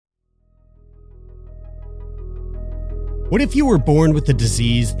What if you were born with a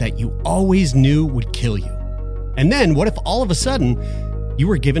disease that you always knew would kill you? And then what if all of a sudden you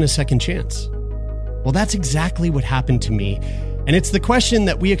were given a second chance? Well, that's exactly what happened to me. And it's the question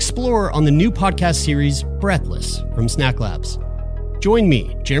that we explore on the new podcast series, Breathless, from Snack Labs. Join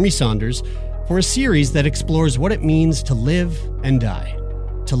me, Jeremy Saunders, for a series that explores what it means to live and die,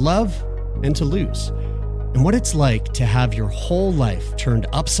 to love and to lose, and what it's like to have your whole life turned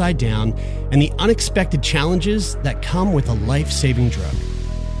upside down and the unexpected challenges that come with a life-saving drug.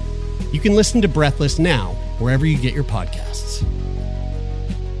 You can listen to Breathless now, wherever you get your podcasts.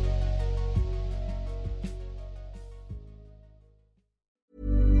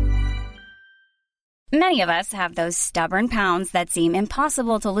 Many of us have those stubborn pounds that seem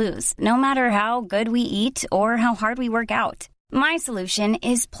impossible to lose, no matter how good we eat or how hard we work out. My solution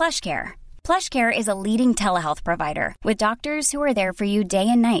is PlushCare. PlushCare is a leading telehealth provider with doctors who are there for you day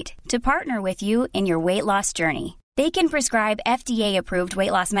and night to partner with you in your weight loss journey. They can prescribe FDA-approved weight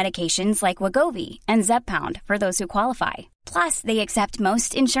loss medications like Wegovy and Zepbound for those who qualify. Plus, they accept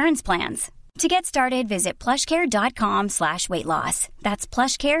most insurance plans. To get started, visit plushcare.com/weightloss. That's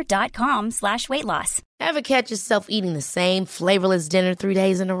plushcare.com/weightloss. Ever catch yourself eating the same flavorless dinner 3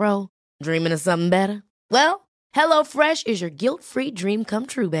 days in a row? Dreaming of something better? Well, HelloFresh is your guilt-free dream come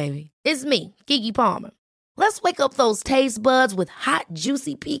true, baby. It's me, Keke Palmer. Let's wake up those taste buds with hot,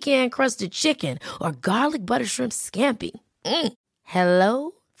 juicy pecan-crusted chicken or garlic butter shrimp scampi.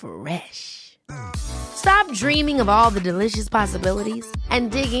 Hello Fresh. Stop dreaming of all the delicious possibilities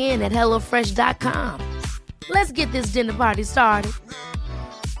and dig in at HelloFresh.com. Let's get this dinner party started.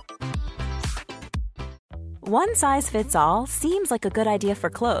 One size fits all seems like a good idea for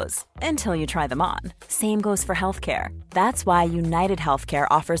clothes until you try them on. Same goes for healthcare. That's why United Healthcare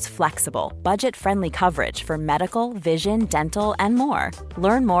offers flexible, budget-friendly coverage for medical, vision, dental, and more.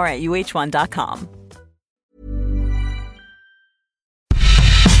 Learn more at UH1.com.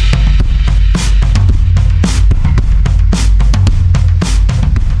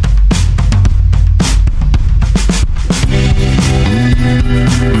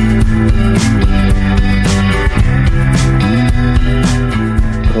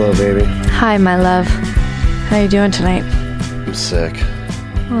 Hello, baby. Hi, my love. How you doing tonight? I'm sick.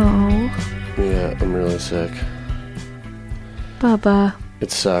 Oh. Yeah, I'm really sick. Bubba. It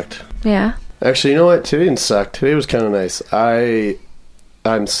sucked. Yeah? Actually, you know what? Today didn't suck. Today was kind of nice.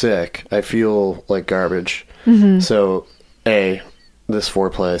 I'm sick. I feel like garbage. Mm-hmm. So, this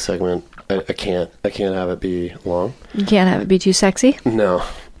foreplay segment, I can't have it be long. You can't have it be too sexy? No,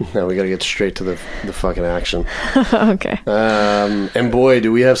 we gotta get straight to the fucking action. Okay. And boy,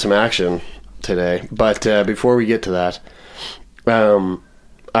 do we have some action today. But before we get to that, you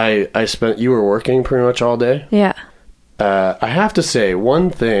were working pretty much all day. Yeah. I have to say,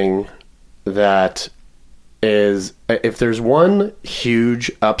 one thing that is, if there's one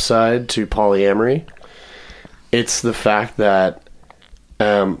huge upside to polyamory, it's the fact that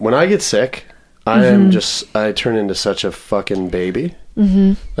when I get sick, I turn into such a fucking baby.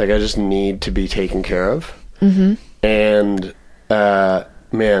 Mm-hmm. Like, I just need to be taken care of. Mm-hmm. And,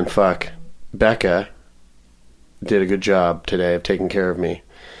 man, fuck. Becca did a good job today of taking care of me,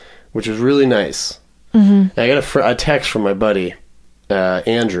 which was really nice. Mm-hmm. I got a text from my buddy,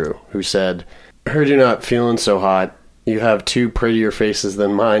 Andrew, who said, "Heard you're not feeling so hot. You have two prettier faces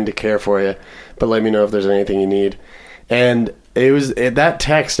than mine to care for you, but let me know if there's anything you need." And that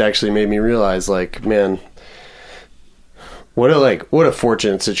text actually made me realize, like, man, what a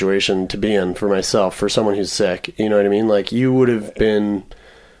fortunate situation to be in for myself, for someone who's sick. You know what I mean? Like, you would have been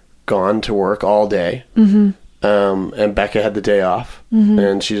gone to work all day, mm-hmm. And Becca had the day off, mm-hmm.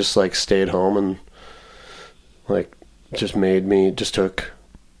 and she just, like, stayed home and, like, just took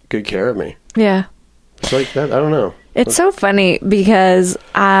good care of me. Yeah. It's like that. I don't know. It's so funny because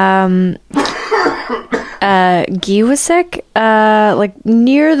Guy was sick, like,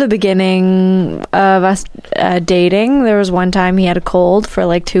 near the beginning of us dating. There was one time he had a cold for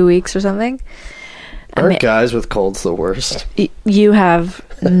like 2 weeks or something. Aren't guys with colds the worst? You have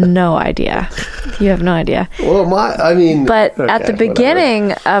no idea. You have no idea. Well, but at the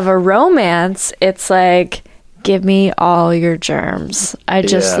beginning of a romance, it's like, give me all your germs. I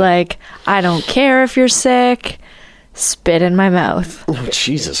just I don't care if you're sick. Spit in my mouth. Oh,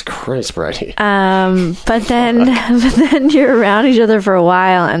 Jesus Christ, Bridie. But then you're around each other for a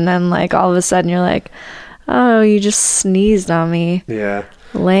while, and then, like, all of a sudden you're like, oh, you just sneezed on me. Yeah.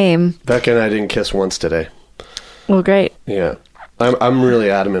 Lame. Becca and I didn't kiss once today. Well, great. Yeah. I'm really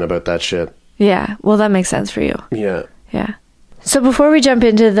adamant about that shit. Yeah. Well, that makes sense for you. Yeah. Yeah. So before we jump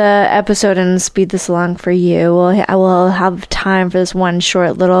into the episode and speed this along for you, we'll have time for this one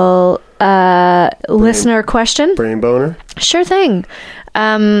short little listener question. Brain boner. Sure thing.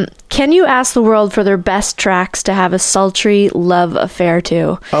 Can you ask the world for their best tracks to have a sultry love affair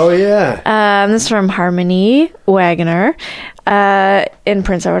to? Oh, yeah. This is from Harmony Wagner in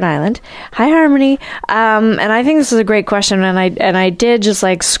Prince Edward Island. Hi, Harmony. And I think this is a great question. And I did just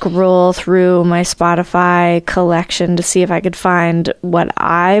like scroll through my Spotify collection to see if I could find what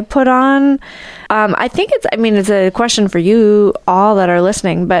I put on. I think it's a question for you all that are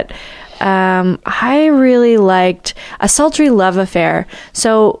listening, but I really liked A Sultry Love Affair.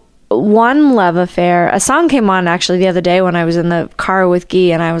 So One Love Affair, a song came on actually the other day when I was in the car with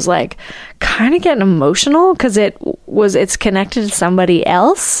Guy, and I was like kind of getting emotional because it's connected to somebody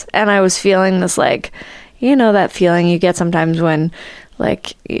else, and I was feeling this like, you know, that feeling you get sometimes when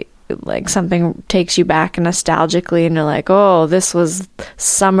like something takes you back nostalgically and you're like, oh, this was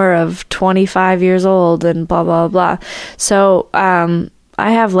summer of 25 years old and blah blah blah. So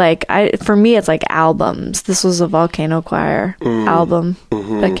I have for me it's like albums. This was a Volcano Choir album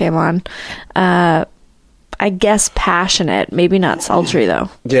that came on. I guess passionate, maybe not sultry though.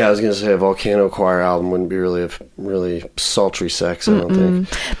 Yeah, I was gonna say a Volcano Choir album wouldn't be really sultry sex, I don't think.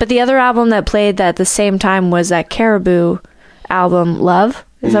 But the other album that played at the same time was that Caribou album, Love.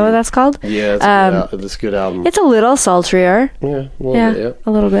 Is that what that's called? Yeah, it's a good album. It's a little sultrier. Yeah, a little bit, yeah.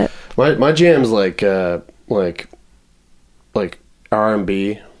 A little bit. My jam's like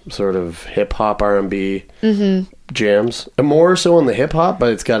R&B, sort of hip hop R&B jams. And more so on the hip hop,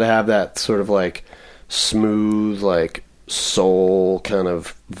 but it's got to have that sort of like smooth, like soul kind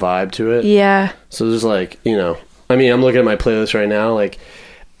of vibe to it. Yeah. So there's like, you know, I mean, I'm looking at my playlist right now. Like,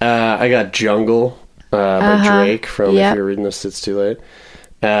 I got Jungle by Drake from If You're Reading This, It's Too Late.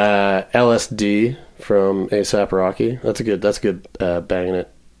 LSD from A$AP Rocky. That's a good banging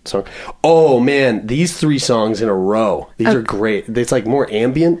it song. Oh man, these 3 songs in a row. These are great. It's like more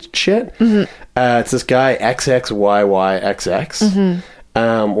ambient shit. It's this guy XXYYXX.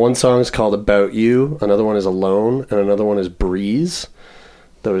 One song is called About You. Another one is Alone, and another one is Breeze.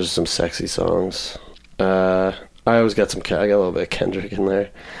 Those are some sexy songs. I always got I got a little bit of Kendrick in there.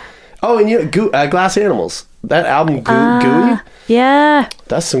 Oh, and you know, Glass Animals. That album, Gooey. Yeah.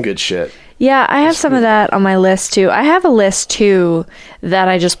 That's some good shit. Yeah, I have some of that on my list too. I have a list too that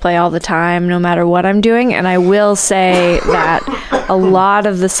I just play all the time, no matter what I'm doing. And I will say that a lot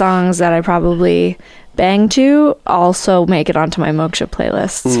of the songs that I probably bang to also make it onto my Moksha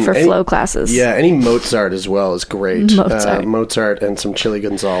playlists for flow classes. Yeah, any Mozart as well is great. Mozart and some Chili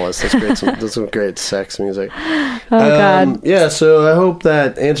Gonzalez. That's great. That's some great sex music. Oh God. Yeah, so I hope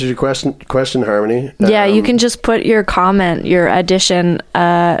that answers your question, Harmony. Yeah, you can just put your comment, your addition,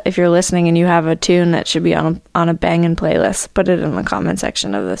 if you're listening and you have a tune that should be on a banging playlist. Put it in the comment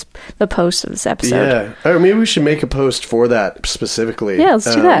section of the post of this episode. Yeah, or maybe we should make a post for that specifically. Yeah,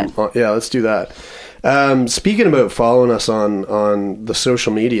 let's do that. Yeah, let's do that. Speaking about following us on the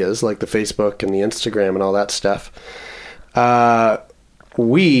social medias like the Facebook and the Instagram and all that stuff,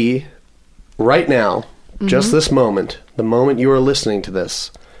 we right now, just this moment, the moment you are listening to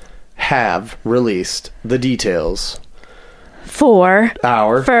this, have released the details for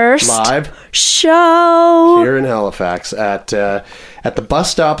our first live show here in Halifax at the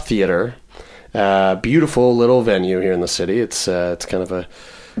Bus Stop Theatre. Beautiful little venue here in the city. It's kind of a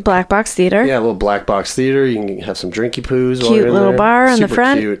Black Box Theater. Yeah, a little black box theater. You can have some drinky poos. Cute little there. bar in Super the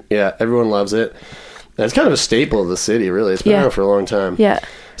front. Cute. Yeah, everyone loves it. And it's kind of a staple of the city, really. It's been around for a long time. Yeah.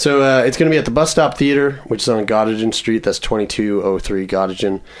 So it's going to be at the Bus Stop Theater, which is on Gottingen Street. That's 2203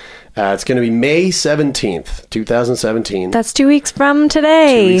 Gottingen. It's going to be May 17th, 2017. That's 2 weeks from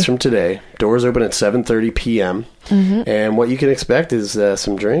today. 2 weeks from today. Doors open at 7:30 p.m. And what you can expect is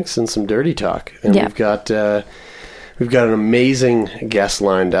some drinks and some dirty talk. And we've got an amazing guest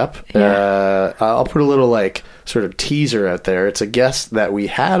lined up. Yeah. I'll put a little like sort of teaser out there. It's a guest that we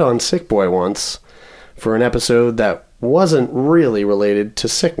had on Sick Boy once for an episode that wasn't really related to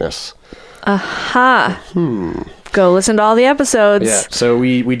sickness. Aha. Go listen to all the episodes. Yeah. So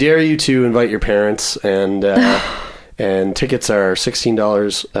we dare you to invite your parents, and and tickets are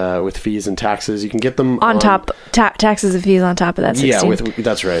 $16 with fees and taxes. You can get them on top taxes and fees on top of that. $16. Yeah,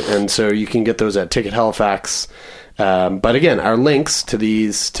 that's right. And so you can get those at Ticket Halifax. But again, our links to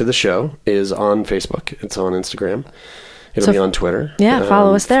the show is on Facebook. It's on Instagram. It'll be on Twitter. Yeah,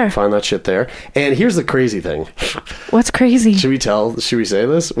 follow us there. Find that shit there. And here's the crazy thing. What's crazy? Should we say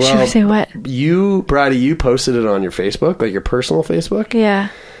this? Well, should we say what? Brady, you posted it on your Facebook, like your personal Facebook. Yeah.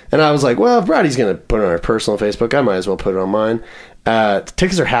 And I was like, well, if Brady's going to put it on our personal Facebook, I might as well put it on mine.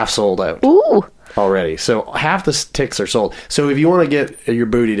 Tickets are half sold out. Ooh. Already. So half the tickets are sold. So if you want to get your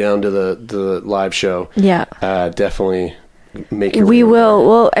booty down to the live show, definitely make your We way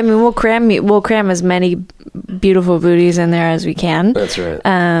over will. We'll cram as many beautiful booties in there as we can. there. That's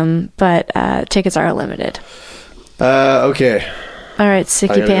right. But tickets are limited. Okay. All right, Sicky I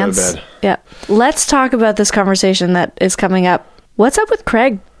gotta go to Pants. bed. Yeah. Let's talk about this conversation that is coming up. What's up with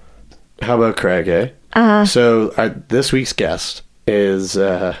Craig? How about Craig, eh? So this week's guest is,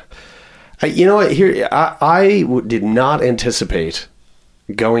 you know what? Here, I did not anticipate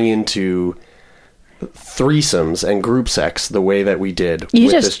going into threesomes and group sex the way that we did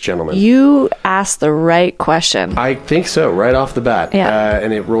with this gentleman. You asked the right question. I think so, right off the bat. Yeah.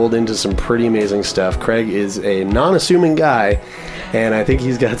 And it rolled into some pretty amazing stuff. Craig is a non-assuming guy, and I think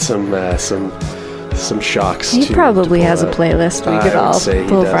he's got some shocks. He probably pull has a out. playlist we could I would all say he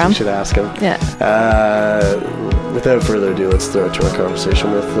pull does. from. We should ask him. Yeah. Without further ado, let's throw it to our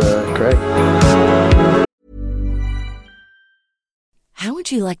conversation with Craig. How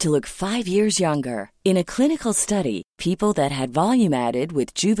would you like to look 5 years younger? In a clinical study, people that had volume added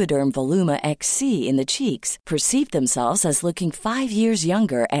with Juvederm Voluma XC in the cheeks perceived themselves as looking 5 years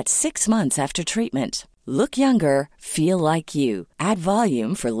younger at 6 months after treatment. Look younger, feel like you. Add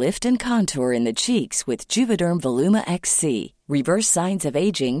volume for lift and contour in the cheeks with Juvederm Voluma XC. Reverse signs of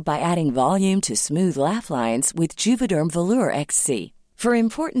aging by adding volume to smooth laugh lines with Juvederm Volure XC. For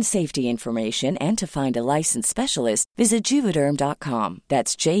important safety information and to find a licensed specialist, visit Juvederm.com.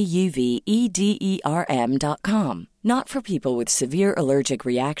 That's JUVEDERM.com. Not for people with severe allergic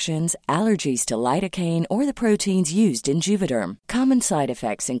reactions, allergies to lidocaine, or the proteins used in Juvederm. Common side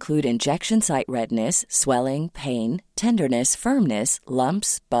effects include injection site redness, swelling, pain, tenderness, firmness,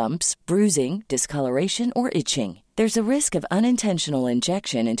 lumps, bumps, bruising, discoloration, or itching. There's a risk of unintentional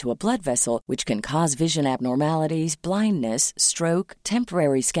injection into a blood vessel, which can cause vision abnormalities, blindness, stroke,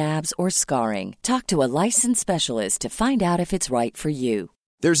 temporary scabs, or scarring. Talk to a licensed specialist to find out if it's right for you.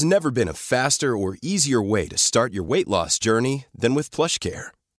 There's never been a faster or easier way to start your weight loss journey than with PlushCare.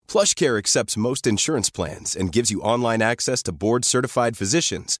 PlushCare accepts most insurance plans and gives you online access to board-certified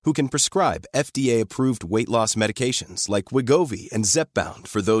physicians who can prescribe FDA-approved weight loss medications like Wegovy and Zepbound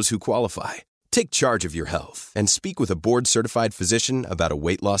for those who qualify. Take charge of your health and speak with a board-certified physician about a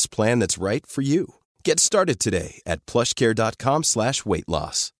weight loss plan that's right for you. Get started today at plushcare.com/weight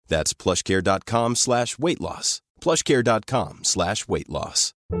loss. That's plushcare.com/weight loss. plushcare.com/weight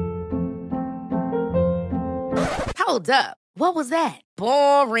loss. Hold up. What was that?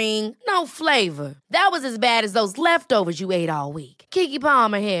 Boring. No flavor. That was as bad as those leftovers you ate all week. Keke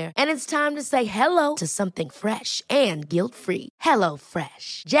Palmer here, and it's time to say hello to something fresh and guilt-free. Hello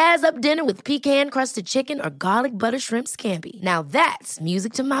Fresh. Jazz up dinner with pecan-crusted chicken or garlic butter shrimp scampi. Now that's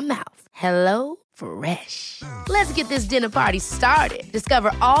music to my mouth. Hello Fresh. Let's get this dinner party started.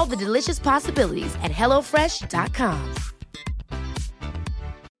 Discover all the delicious possibilities at HelloFresh.com.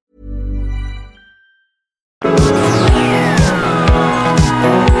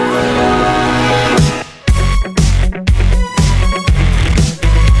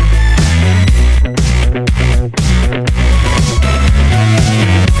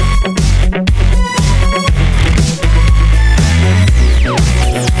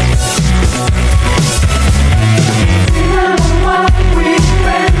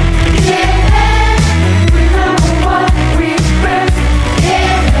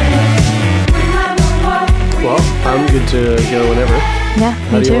 To go whenever. Yeah,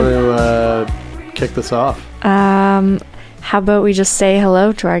 How me do you too. want to kick this off? How about we just say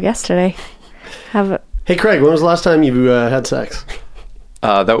hello to our guest today? Hey, Craig, when was the last time you had sex?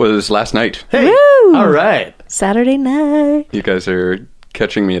 That was last night. Hey, Woo! all right. Saturday night. You guys are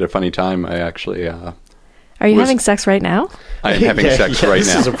catching me at a funny time. I actually Are you having sex right now? I am having sex right this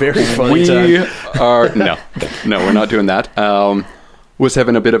now. This is a very funny time. No, we're not doing that. Was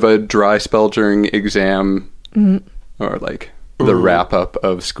having a bit of a dry spell during exam or like the wrap up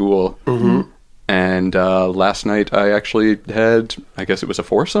of school. And last night I actually had, I guess it was a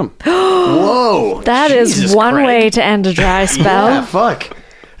foursome. Whoa! That is Jesus one Christ. way to end a dry spell. Yeah, fuck.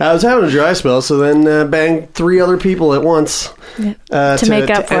 I was having a dry spell, so then banged 3 other people at once to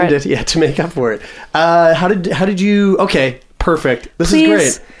make up for end it. Yeah, to make up for it. How did you? Okay, perfect. This is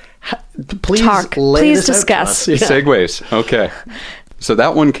great. Please talk. lay Please this out to discuss. us. Yeah. Segues. Okay. So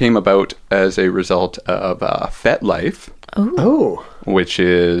that one came about as a result of FetLife, Oh, which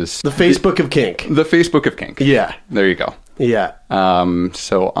is the Facebook of kink. the Facebook of kink. Yeah, There you go. yeah.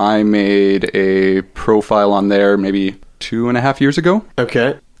 So I made a profile on there maybe 2.5 years ago.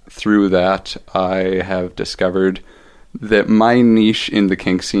 Okay. Through that, I have discovered that my niche in the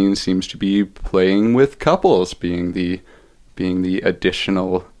kink scene seems to be playing with couples, being the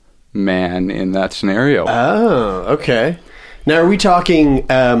additional man in that scenario. Oh, okay. Now, are we talking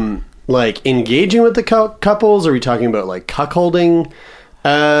like engaging with the couples? Are we talking about like cuckolding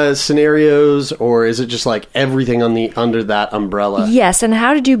scenarios, or is it just like everything under that umbrella? Yes, and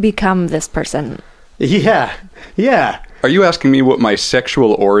how did you become this person? Yeah. Are you asking me what my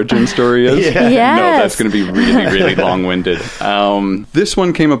sexual origin story is? Yeah. Yes. No, that's going to be really, really long-winded. This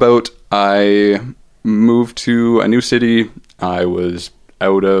one came about, I moved to a new city. I was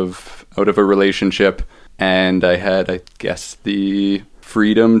out of a relationship, and I had, I guess, the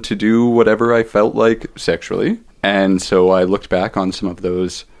freedom to do whatever I felt like sexually. And so I looked back on some of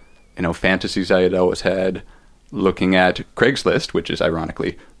those, fantasies I had always had, looking at Craigslist, which is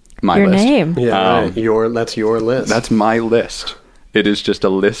ironically my Your list. name. Yeah, right. That's your list. That's my list. It is just a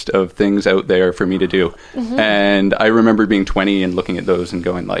list of things out there for me to do. Mm-hmm. And I remember being 20 and looking at those and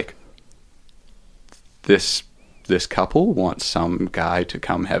going like, this couple wants some guy to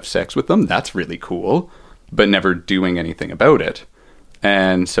come have sex with them. That's really cool, but never doing anything about it.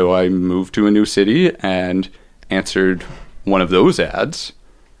 And so I moved to a new city and answered one of those ads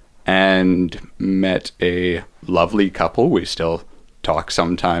and met a lovely couple. We still talk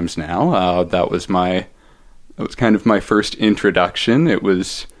sometimes now. That was kind of my first introduction.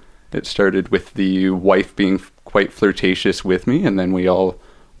 It started with the wife being quite flirtatious with me, and then we all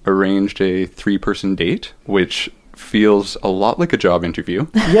arranged a 3-person date, which feels a lot like a job interview.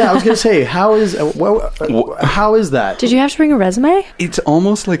 Yeah, I was gonna say, how is that? Did you have to bring a resume? It's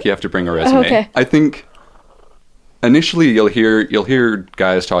almost like you have to bring a resume. Okay. I think initially you'll hear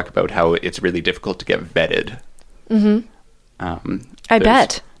guys talk about how it's really difficult to get vetted. Mm-hmm. I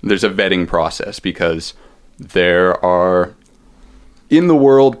bet. There's a vetting process because there are, in the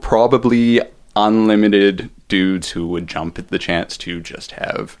world, probably unlimited dudes who would jump at the chance to just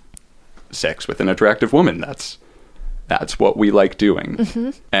have sex with an attractive woman. That's what we like doing. Mm-hmm.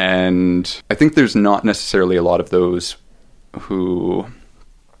 And I think there's not necessarily a lot of those who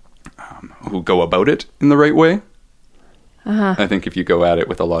go about it in the right way. Uh-huh. I think if you go at it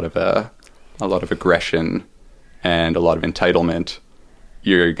with a lot of aggression and a lot of entitlement,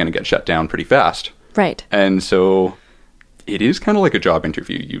 you're going to get shut down pretty fast. Right. And so it is kind of like a job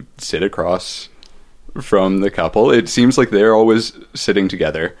interview. You sit across from the couple. It seems like they're always sitting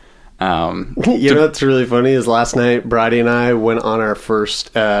together. You know what's really funny is last night, Bridie and I went on our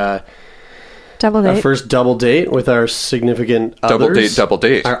first double date. Our first double date with our significant others. Double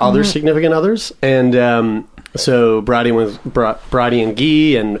date. Our other significant others. And so Bridie and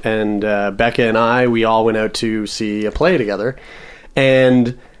Guy and Becca and I, we all went out to see a play together.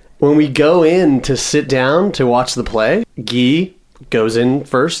 And when we go in to sit down to watch the play, Guy goes in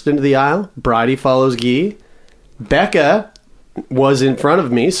first into the aisle. Bridie follows Guy. Becca was in front of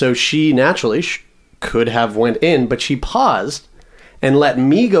me, so she naturally could have went in, but she paused and let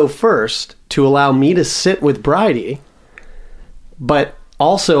me go first to allow me to sit with Bridie, but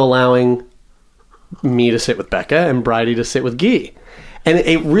also allowing me to sit with Becca and Bridie to sit with Guy. And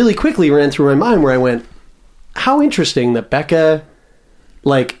it really quickly ran through my mind where I went, how interesting that Becca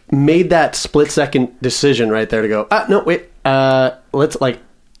made that split-second decision right there to go, no, wait, let's, I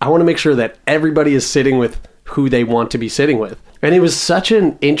want to make sure that everybody is sitting with who they want to be sitting with. And it was such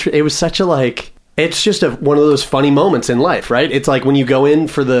it's just one of those funny moments in life, right? It's like when you go in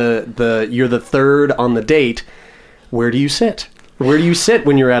for you're the third on the date, where do you sit? Where do you sit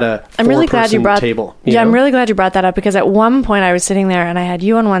when you're at a table? I'm really glad you brought that up, because at one point I was sitting there and I had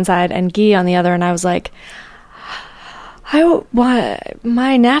you on one side and Guy on the other, and I was like,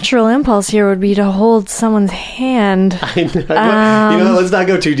 my natural impulse here would be to hold someone's hand. I know. Let's not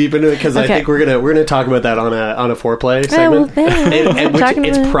go too deep into it, because I think we're gonna talk about that on a foreplay segment, which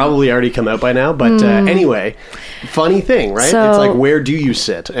it's probably already come out by now. But anyway, funny thing, right? So, it's like, where do you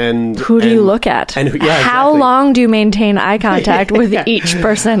sit, and who do you look at, and how long do you maintain eye contact with each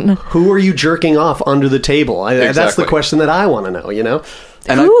person? Who are you jerking off under the table? That's the question that I want to know. You know,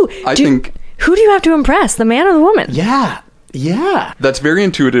 and I think. Who do you have to impress, the man or the woman? Yeah. That's very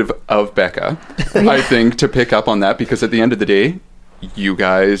intuitive of Becca, I think, to pick up on that, because at the end of the day, you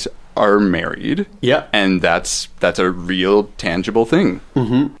guys are married. Yeah. And that's a real, tangible thing.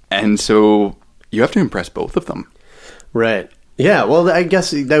 Mm-hmm. And so you have to impress both of them. Right. Yeah, well, I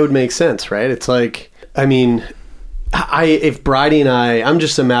guess that would make sense, right? It's like, I mean, if Bridie and I'm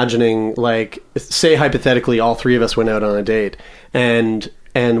just imagining, say hypothetically all three of us went out on a date, and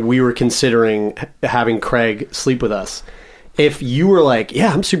we were considering having Craig sleep with us. If you were like,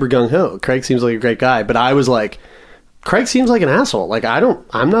 yeah, I'm super gung-ho, Craig seems like a great guy, but I was like, Craig seems like an asshole.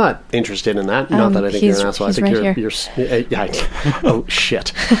 I'm not interested in that. Not that I think you're an asshole. I think you're oh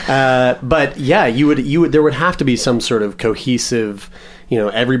shit. But yeah, you would there would have to be some sort of cohesive,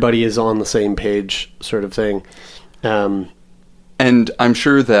 everybody is on the same page sort of thing. And I'm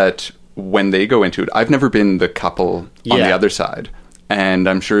sure that when they go into it, I've never been the couple on the other side. And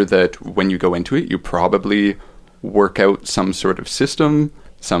I'm sure that when you go into it, you probably work out some sort of system,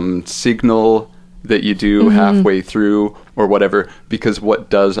 some signal that you do halfway through or whatever. Because what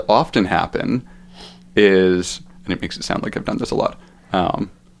does often happen is, and it makes it sound like I've done this a lot.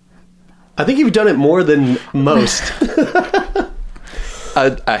 I think you've done it more than most.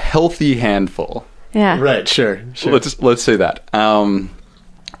 a healthy handful. Yeah. Right, sure. Let's say that.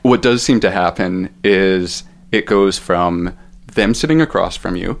 What does seem to happen is it goes from them sitting across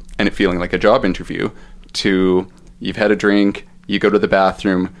from you and it feeling like a job interview to you've had a drink, you go to the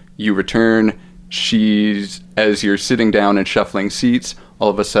bathroom, you return, as you're sitting down and shuffling seats, all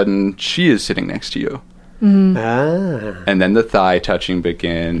of a sudden she is sitting next to you. And then the thigh touching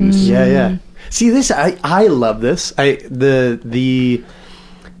begins. Yeah. See, this, I love this.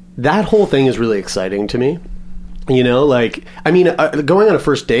 That whole thing is really exciting to me. You know, like, I mean, going on a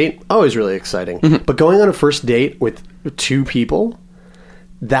first date, always really exciting. But going on a first date with two people,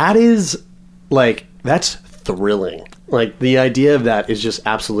 that's thrilling. Like, the idea of that is just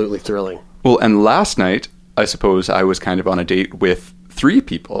absolutely thrilling. Well, and last night, I suppose I was kind of on a date with 3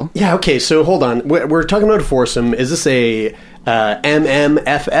 people. Yeah, okay, so hold on. We're talking about a foursome. Is this a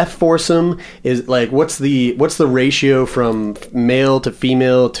MMFF foursome? Is like what's the ratio from male to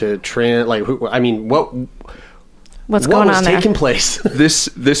female to trans? Like, what's going on there? Taking place?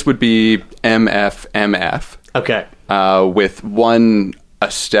 This would be MFMF. Okay. With one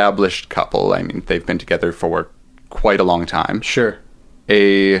established couple. I mean, they've been together for quite a long time. Sure.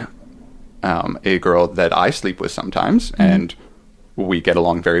 A girl that I sleep with sometimes, and we get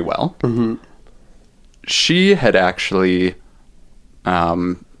along very well. She had actually,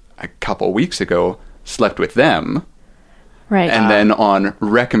 a couple weeks ago, slept with them. Right. And then on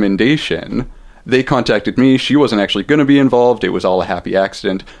recommendation, they contacted me. She wasn't actually going to be involved. It was all a happy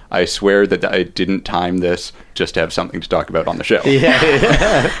accident. I swear that I didn't time this just to have something to talk about on the show.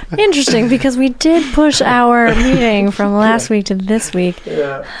 Yeah. Interesting, because we did push our meeting from last week to this week.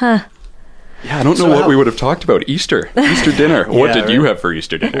 Yeah. Huh. Yeah, I don't know what we would have talked about. Easter dinner. What did you have for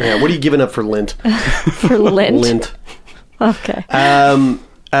Easter dinner? Yeah, what are you giving up for Lent? For Lent? Lent. Okay.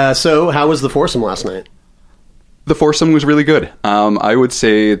 So how was the foursome last night? The foursome was really good. I would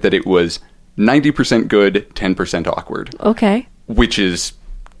say that it was 90% good, 10% awkward. Okay. Which is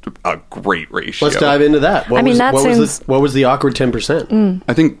a great ratio. Let's dive into that. What was the awkward 10%?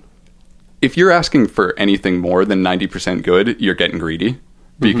 I think if you're asking for anything more than 90% good, you're getting greedy.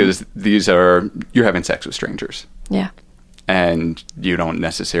 Because you're having sex with strangers. Yeah. And you don't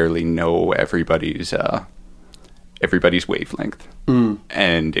necessarily know everybody's wavelength.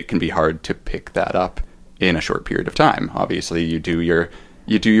 And it can be hard to pick that up in a short period of time. Obviously, you do your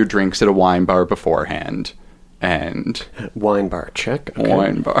drinks at a wine bar beforehand. And wine bar, check. Okay.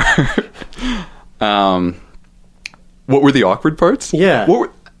 Wine bar. What were the awkward parts? Yeah. What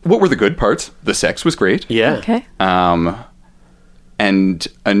were the good parts? The sex was great. Yeah. Okay. And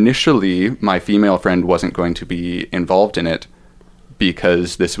initially, my female friend wasn't going to be involved in it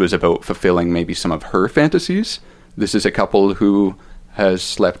because this was about fulfilling maybe some of her fantasies. This is a couple who has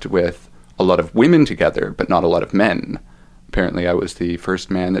slept with a lot of women together, but not a lot of men. Apparently, I was the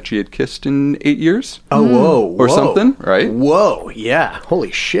first man that she had kissed in 8 years. Oh, whoa. Or something, right? Whoa, yeah. Holy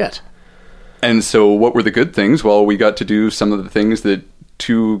shit. And so what were the good things? Well, we got to do some of the things that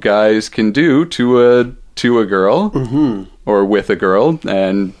 2 guys can do to a girl or with a girl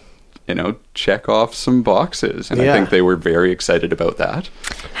and, check off some boxes. And I think they were very excited about that.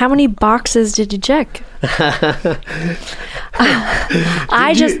 How many boxes did you check?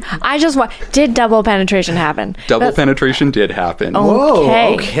 Did double penetration happen? Double penetration did happen.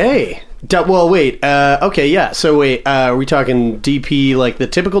 Whoa, okay. Well, wait. Okay, yeah. So wait, are we talking DP like the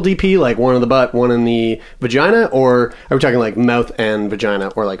typical DP, like one in the butt, one in the vagina, or are we talking like mouth and vagina,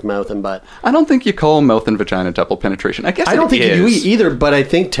 or like mouth and butt? I don't think you call mouth and vagina double penetration. I guess I don't think you do either, but I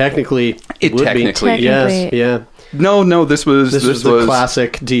think technically it would be. Yes, yeah. No, this was the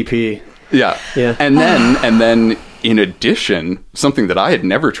classic DP. Yeah. And then in addition, something that I had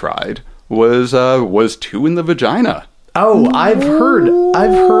never tried was 2 in the vagina. Oh, I've heard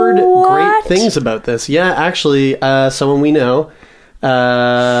great things about this. Yeah, actually, someone we know,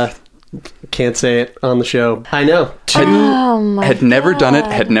 can't say it on the show. I know. Had never done it,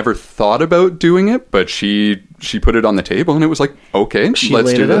 had never thought about doing it, but she put it on the table and it was like, okay,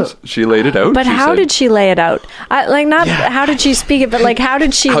 let's do this. She laid it out. But how did she lay it out? How did she speak it, but like how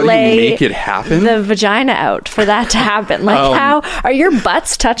did she how lay do you make it happen? The vagina out for that to happen? Like how are your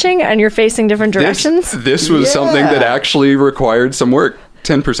butts touching and you're facing different directions? This was something that actually required some work.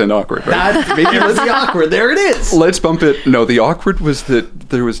 10% awkward, right? That maybe was the awkward. There it is. Let's bump it. No, the awkward was that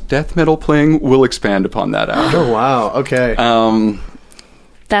there was death metal playing. We'll expand upon that after. Oh, wow. Okay.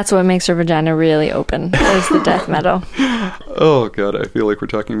 That's what makes her vagina really open, is the death metal. Oh, God, I feel like we're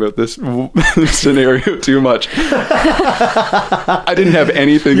talking about this scenario too much. I didn't have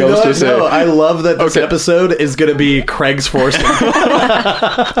anything else to say. No, I love that this episode is going to be Craig's forcing.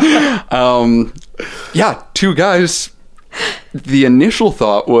 Yeah, two guys. The initial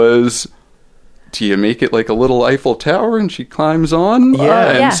thought was, do you make it like a little Eiffel Tower and she climbs on? Yeah.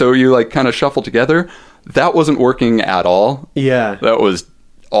 And so you like kind of shuffle together. That wasn't working at all. Yeah. That was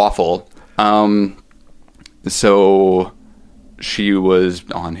awful. So she was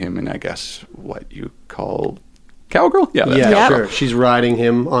on him in, I guess, what you call cowgirl? Yeah, sure. She's riding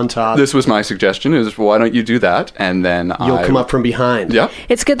him on top. This was my suggestion, is why don't you do that? And then you'll come up from behind. Yeah.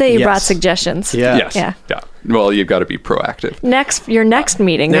 It's good that you brought suggestions. Yeah. Yes. Yeah. Well, you've got to be proactive. Your next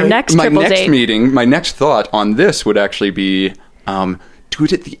meeting, your next triple date. My next thought on this would actually be, do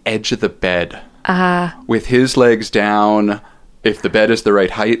it at the edge of the bed. With his legs down. If the bed is the right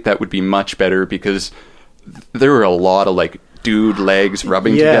height, that would be much better, because there were a lot of like dude legs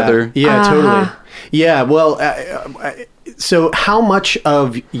rubbing together. Yeah, totally. Yeah, well, so how much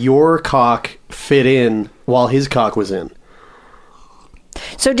of your cock fit in while his cock was in?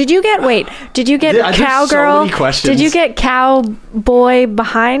 So did you get cowgirl? So many questions. Did you get cowboy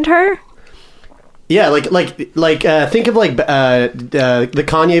behind her? Yeah, like think of like the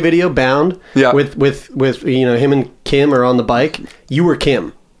Kanye video Bound. Yeah. With him and Kim are on the bike. You were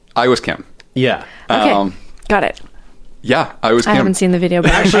Kim. I was Kim. Yeah. Okay, got it. Yeah, I was Kim. I haven't seen the video,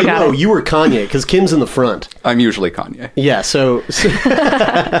 but Actually, I got no, it. you were Kanye because Kim's in the front. I'm usually Kanye. Yeah. So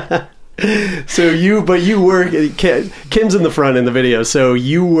you were Kim's in the front in the video. So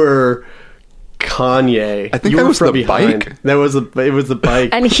you were Kanye. I think you that were was from the behind. bike. It was the bike.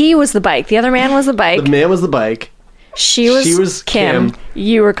 And he was the bike. The other man was the bike. The man was the bike. She was Kim.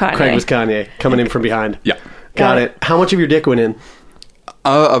 You were Kanye. Craig was Kanye coming in from behind. Yeah. Got it. How much of your dick went in?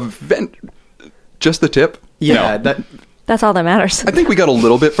 Just the tip. Yeah. No. That's all that matters. I think we got a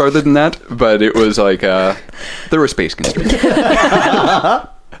little bit farther than that, but it was like there were space constraints.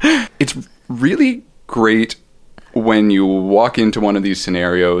 It's really great when you walk into one of these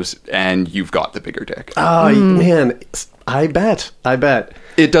scenarios and you've got the bigger dick. Oh, man. I bet.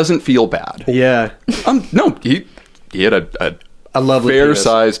 It doesn't feel bad. Yeah. No, he had a lovely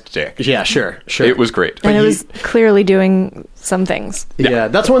fair-sized dick. Yeah, sure. It was great. And it was clearly doing some things. Yeah,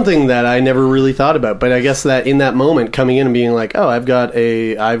 that's one thing that I never really thought about. But I guess that in that moment, coming in and being like, "Oh, I've got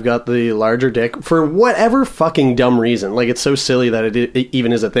the larger dick," for whatever fucking dumb reason, like it's so silly that it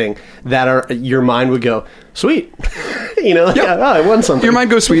even is a thing, that your mind would go, "Sweet," I won something. Your mind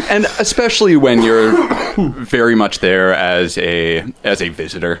goes sweet, and especially when you're very much there as a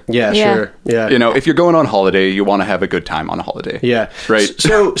visitor. Yeah, sure. Yeah, if you're going on holiday, you want to have a good time on a holiday. Yeah, right.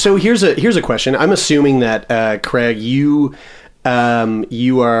 So here's a question. I'm assuming that Craig, you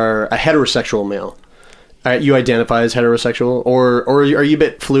are a heterosexual male. You identify as heterosexual, or are you a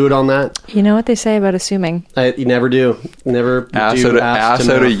bit fluid on that? You know what they say about assuming? You never do. Never ass do ass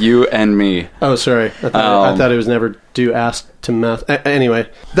out of you and me. Oh, sorry. I thought it was never do ass to mouth. Anyway,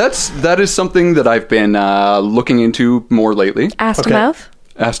 that is something that I've been looking into more lately. Ass to mouth.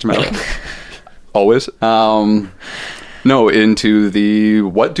 Ass to mouth. Always. No, into the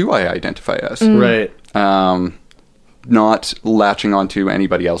what do I identify as? Right. Not latching onto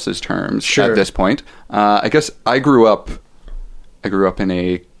anybody else's terms at this point. I guess I grew up in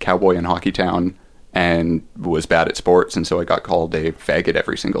a cowboy and hockey town and was bad at sports, and so I got called a faggot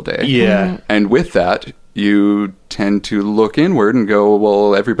every single day. Yeah. And with that, you tend to look inward and go,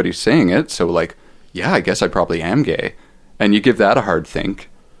 well, everybody's saying it, so like, yeah, I guess I probably am gay. And you give that a hard think.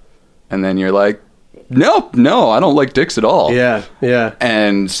 And then you're like, no, I don't like dicks at all. Yeah.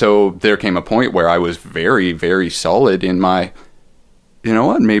 And so there came a point where I was very, very solid in my, you know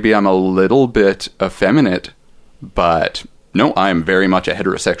what, maybe I'm a little bit effeminate, but no, I'm very much a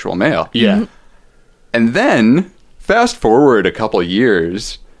heterosexual male. Yeah. And then fast forward a couple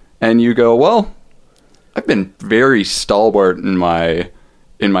years and you go, well, I've been very stalwart in my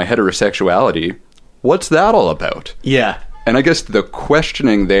heterosexuality. What's that all about? Yeah. And I guess the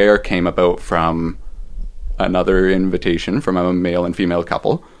questioning there came about from another invitation from a male and female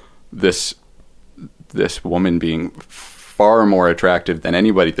couple. This woman being far more attractive than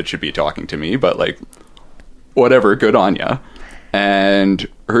anybody that should be talking to me, but like, whatever, good on ya. And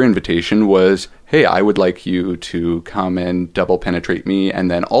her invitation was, hey, I would like you to come and double penetrate me and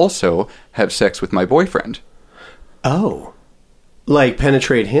then also have sex with my boyfriend. Oh. Like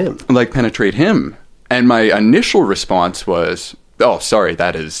penetrate him. And my initial response was, oh, sorry,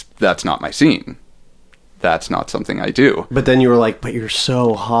 that's not my scene. That's not something I do. But then you were like, but you're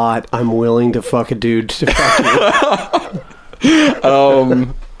so hot, I'm willing to fuck a dude to fuck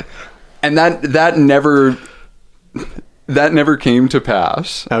you. And that never came to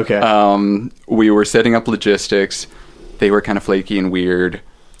pass. Okay. We were setting up logistics. They were kind of flaky and weird.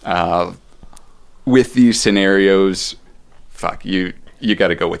 With these scenarios, fuck, you got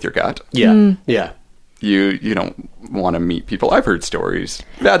to go with your gut. Yeah. Yeah. You don't want to meet people. I've heard stories.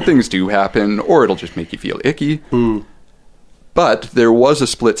 Bad things do happen, or it'll just make you feel icky. But there was a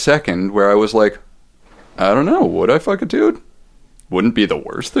split second where I was like, I don't know, would I fuck a dude? Wouldn't be the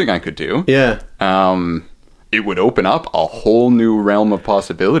worst thing I could do. Yeah. It would open up a whole new realm of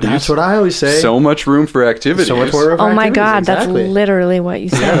possibilities. That's what I always say. So much room for activities. So much more room for Oh my activities, God, exactly. that's literally what you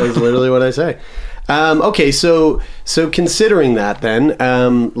said. Yeah, that's literally what I say. Okay, so considering that then,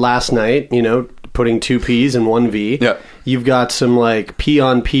 last night, putting 2 P's and 1 V, yeah. You've got some like P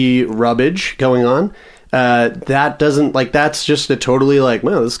on P rubbage going on. That doesn't, like, that's just a totally like,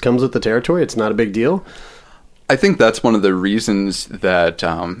 well, this comes with the territory. It's not a big deal. I think that's one of the reasons that,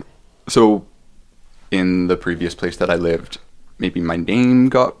 so in the previous place that I lived, maybe my name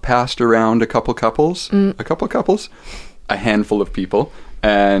got passed around a couples, a handful of people.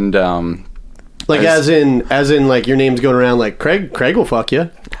 And, like as in like your name's going around like Craig will fuck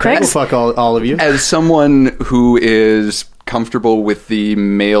you. Craig will fuck all of you. As someone who is comfortable with the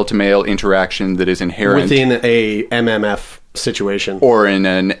male-to-male interaction that is inherent within a MMF situation. Or in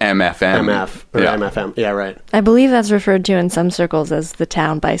an MFM. MF or MFM. Yeah, right. I believe that's referred to in some circles as the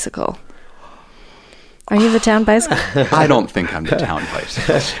town bicycle. Are you the town bicycle? I don't think I'm the town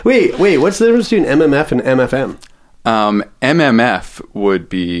bicycle. Wait, what's the difference between MMF and MFM? MMF would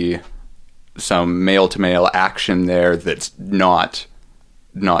be some male-to-male action there that's not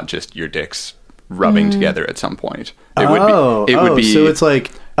just your dicks rubbing together at some point. It would be so it's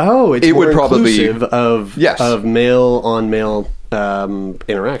like it's it more would probably inclusive of male on male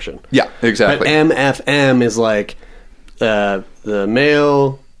interaction. Yeah, exactly. But MFM is like the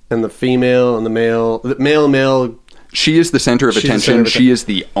male and the female and the male. She is the center of attention. She is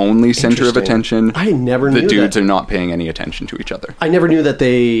the only center of attention. I never knew the dudes that. are not paying any attention to each other. I never knew that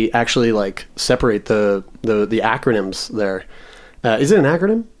they actually like separate the acronyms there. Is it an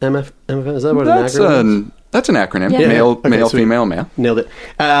acronym? MFM? Is that what an acronym is? That's an acronym. Yeah. Male, Okay, male, sweet. female, male. Nailed it.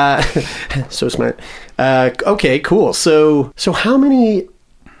 So smart. Okay, cool. So how many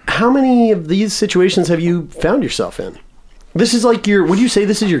of these situations have you found yourself in? This is like would you say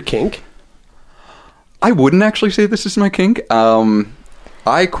this is your kink? I wouldn't actually say this is my kink.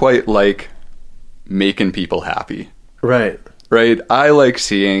 I quite like making people happy. Right. Right? I like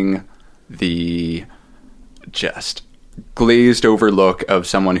seeing the just glazed over look of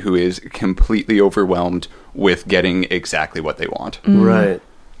someone who is completely overwhelmed with getting exactly what they want. Right.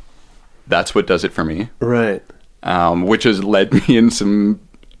 That's what does it for me. Right. Which has led me in some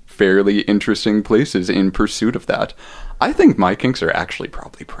fairly interesting places in pursuit of that. I think my kinks are actually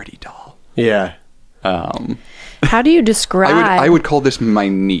probably pretty dull. Yeah. How do you describe... I would call this my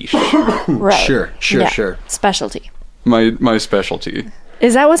niche. Right. Sure. Specialty. My specialty.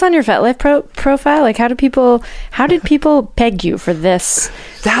 Is that what's on your FetLife profile? Like, how did people peg you for this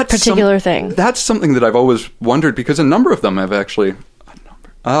particular thing? That's something that I've always wondered, because a number of them have actually...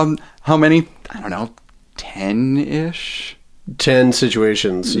 how many? I don't know, 10-ish? 10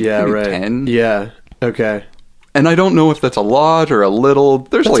 situations. Yeah, Maybe right. 10? Yeah. Okay. And I don't know if that's a lot or a little.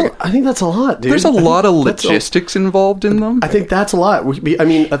 I think that's a lot, dude. There's a lot of logistics involved in them. I think that's a lot. I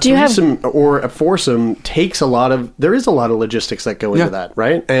mean, a threesome or a foursome takes a lot of... There is a lot of logistics that go into that,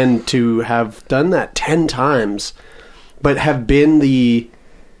 right? And to have done that 10 times, but have been to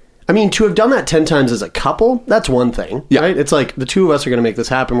have done that 10 times as a couple, that's one thing, right? It's like, the two of us are going to make this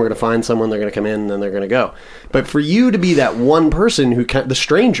happen. We're going to find someone, they're going to come in, and then they're going to go. But for you to be that one person the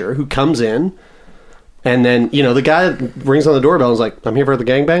stranger who comes in, and then, the guy rings on the doorbell and is like, I'm here for the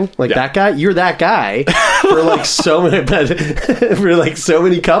gangbang. Like, that guy? You're that guy for like so many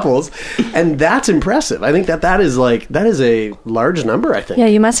couples. And that's impressive. I think that is a large number, I think. Yeah,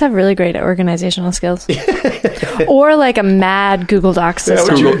 you must have really great organizational skills. Or like a mad Google Docs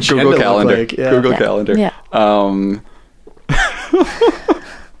system. Google Calendar. Like? Yeah. Google Calendar. Yeah.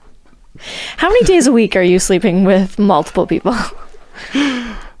 How many days a week are you sleeping with multiple people?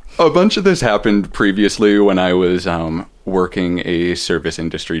 A bunch of this happened previously when I was working a service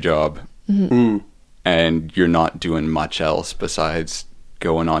industry job. Mm-hmm. And you're not doing much else besides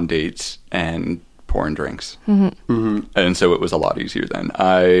going on dates and pouring drinks. Mm-hmm. Mm-hmm. And so it was a lot easier then.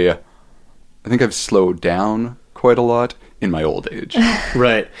 I think I've slowed down quite a lot in my old age.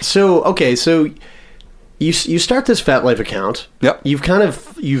 Right. So, okay, so you start this Fat Life account. Yep. You've kind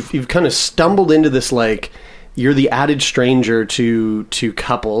of stumbled into this, like, you're the added stranger to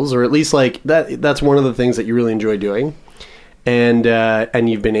couples, or at least like that's one of the things that you really enjoy doing, and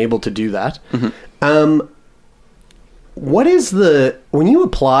you've been able to do that. Mm-hmm. What is when you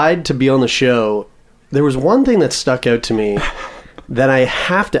applied to be on the show, there was one thing that stuck out to me that I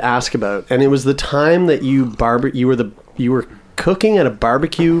have to ask about, and it was the time that you were cooking at a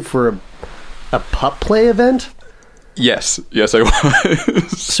barbecue for a pup play event. Yes, I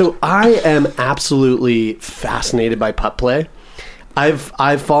was. So I am absolutely fascinated by pup play.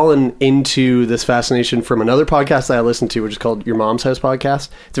 I've fallen into this fascination from another podcast that I listen to, which is called Your Mom's House Podcast.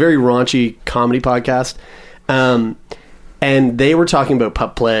 It's a very raunchy comedy podcast, and they were talking about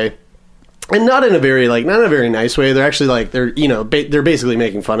pup play, and not in a very nice way. They're actually they're basically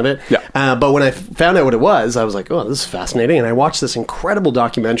making fun of it. Yeah. But when I found out what it was, I was like, oh, this is fascinating, and I watched this incredible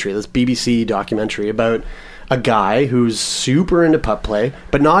documentary, this BBC documentary about a guy who's super into pup play,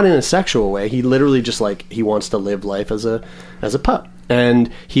 but not in a sexual way. He literally just he wants to live life as a pup, and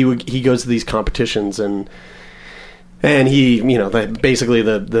he goes to these competitions, and he basically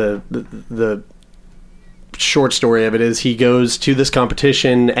the short story of it is he goes to this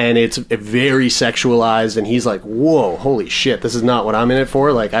competition and it's very sexualized, and he's like, whoa, holy shit, this is not what I'm in it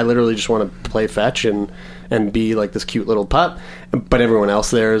for. Like, I literally just want to play fetch and be like this cute little pup, but everyone else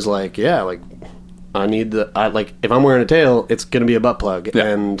there is like, yeah, like, if I'm wearing a tail, it's going to be a butt plug. Yeah.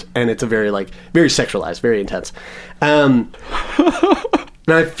 And it's a very sexualized, very intense. And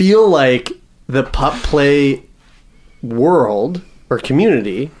I feel like the pup play world or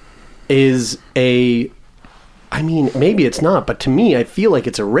community is maybe it's not, but to me, I feel like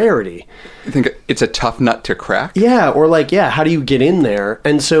it's a rarity. I think it's a tough nut to crack. Yeah. Or how do you get in there?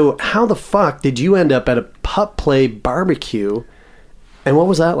 And so how the fuck did you end up at a pup play barbecue? And what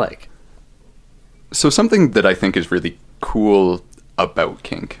was that like? So something that I think is really cool about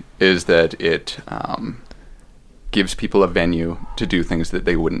kink is that it gives people a venue to do things that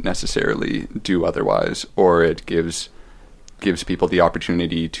they wouldn't necessarily do otherwise, or it gives people the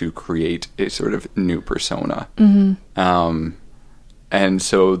opportunity to create a sort of new persona. Mm-hmm. And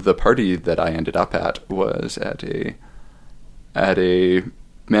so the party that I ended up at was at a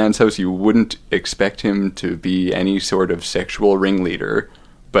man's house. You wouldn't expect him to be any sort of sexual ringleader,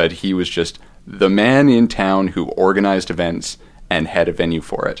 but he was just the man in town who organized events and had a venue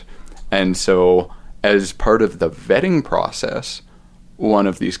for it. And so as part of the vetting process, one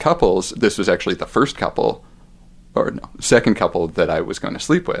of these couples, this was actually the second couple that I was going to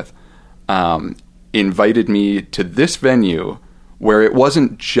sleep with, invited me to this venue where it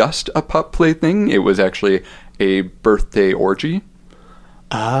wasn't just a pup play thing, it was actually a birthday orgy.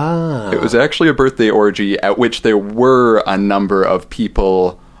 It was actually a birthday orgy at which there were a number of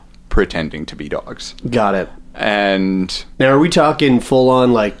people pretending to be dogs. Got it. And now, are we talking full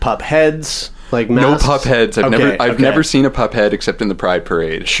on like pup heads, like masks? No pup heads. I've never seen a pup head except in the Pride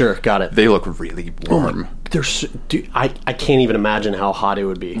Parade. Sure, got it. They look really warm. I can't even imagine how hot it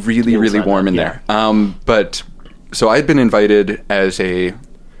would be. Really warm in there. But so I'd been invited as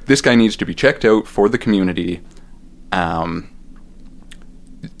this guy needs to be checked out for the community. On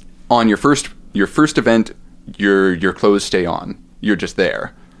your first event, your clothes stay on. You're just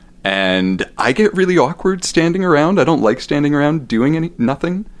there. And I get really awkward standing around. I don't like standing around doing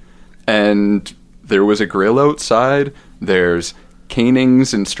nothing. And there was a grill outside. There's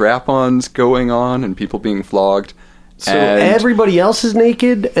canings and strap-ons going on and people being flogged. So everybody else is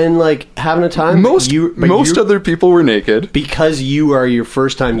naked and like having a time? Most other people were naked. Because you are your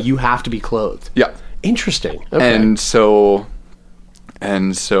first time, you have to be clothed. Yeah. Interesting. Okay. And so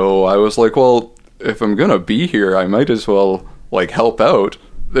I was like, well, if I'm going to be here, I might as well like help out.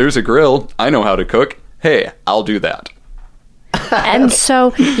 There's a grill. I know how to cook. Hey, I'll do that. And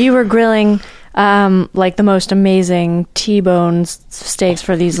so you were grilling like the most amazing T-bone steaks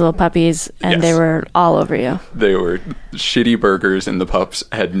for these little puppies, and They were all over you. They were shitty burgers, and the pups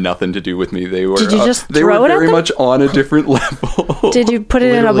had nothing to do with me. They were. Did you just they throw were it at very them? much on a different level. Did you put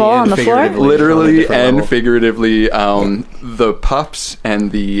it in a bowl on the floor? Literally and figuratively. The pups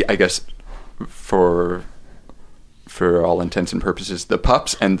and I guess for all intents and purposes, the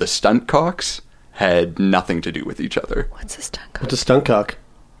pups and the stunt cocks had nothing to do with each other. What's a stunt cock? What's a stunt cock?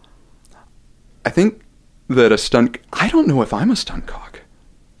 I think that I don't know if I'm a stunt cock.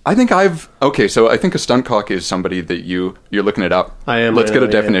 I think I think a stunt cock is somebody that you're looking it up. I am. Let's get a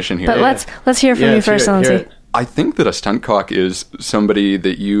definition here. But let's hear from you first, Lindsay. I think that a stunt cock is somebody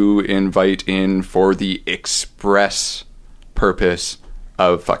that you invite in for the express purpose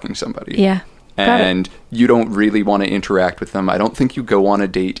of fucking somebody. Yeah. And you don't really want to interact with them. I don't think you go on a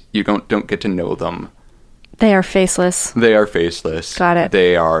date. You don't get to know them. They are faceless. They are faceless. Got it.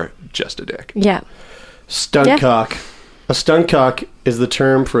 They are just a dick. Yeah. Stunt cock. A stunt cock is the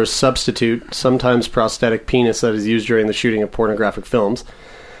term for a substitute, sometimes prosthetic penis that is used during the shooting of pornographic films.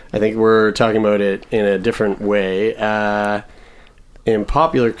 I think we're talking about it in a different way. In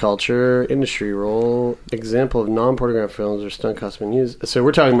popular culture, industry role, example of non-pornographic films or stunt cocks been used. So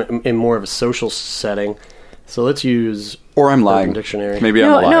we're talking in more of a social setting. So let's use Or I'm lying. Urban Dictionary. Maybe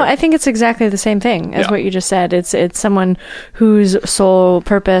I'm lying. No, I think it's exactly the same thing as what you just said. It's someone whose sole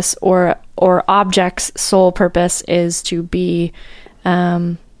purpose or object's sole purpose is to be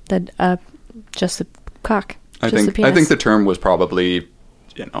just a cock. I think the term was probably,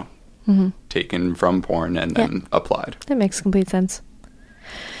 taken from porn and then applied. That makes complete sense.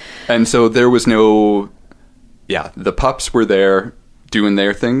 And so there was no, the pups were there doing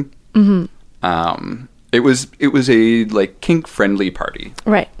their thing. Mm-hmm. It was a like kink friendly party,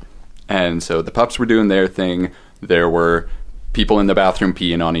 right? And so the pups were doing their thing. There were people in the bathroom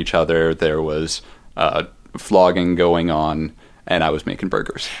peeing on each other. There was flogging going on, and I was making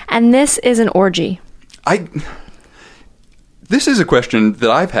burgers. And this is an orgy. This is a question that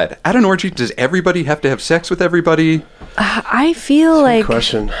I've had. At an orgy, does everybody have to have sex with everybody? I feel like... Good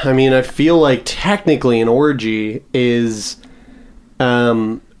question. I mean, I feel like technically an orgy is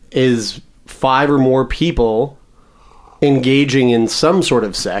 5 or more people engaging in some sort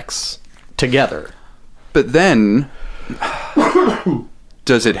of sex together. But then,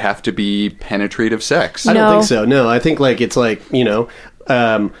 does it have to be penetrative sex? I don't think so. No, I think like it's like,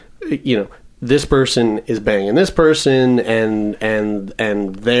 this person is banging this person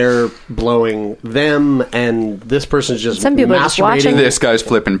and they're blowing them and this person's just some people are just watching. This guy's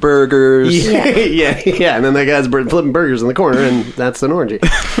flipping burgers. Yeah, and then that guy's flipping burgers in the corner and that's an orgy.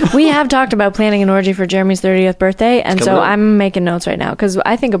 We have talked about planning an orgy for Jeremy's 30th birthday, and so I'm making notes right now because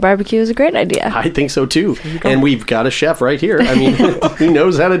I think a barbecue is a great idea. I think so too. And we've got a chef right here. I mean, he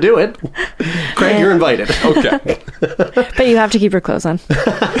knows how to do it. Craig, you're invited. Okay. But you have to keep your clothes on.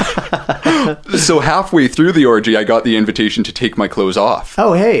 So halfway through the orgy, I got the invitation to take my clothes off.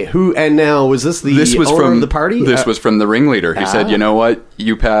 Oh, hey, who? And now was this the owner of the party? This was from the ringleader. He said, "You know what?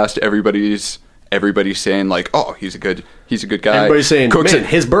 You passed. Everybody's saying like, oh, he's a good guy. Everybody's saying,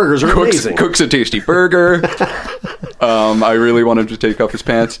 his burgers are amazing. Cooks a tasty burger." I really wanted to take off his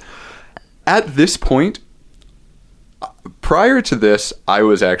pants. At this point, prior to this, I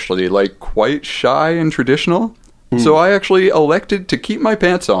was actually like quite shy and traditional. So I actually elected to keep my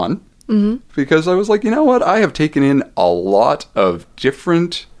pants on. Mm-hmm. Because I was like, you know what? I have taken in a lot of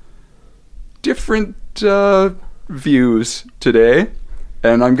different views today,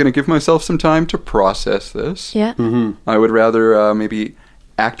 and I'm going to give myself some time to process this. Yeah. Mm-hmm. I would rather maybe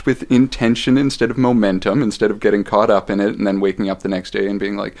act with intention instead of momentum, instead of getting caught up in it and then waking up the next day and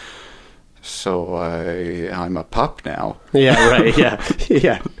being like, so I'm a pup now. Yeah, right.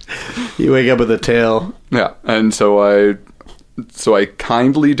 Yeah. You wake up with a tail. Yeah, and so I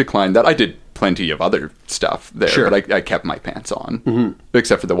kindly declined that. I did plenty of other stuff there, sure. But I kept my pants on,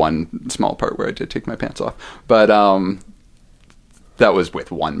 except for the one small part where I did take my pants off. But that was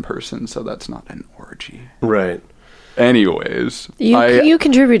with one person, so that's not an orgy. Right. Anyways. You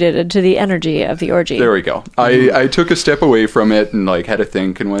contributed to the energy of the orgy. There we go. I took a step away from it and like had to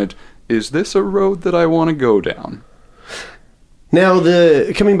think and went, is this a road that I want to go down? Now,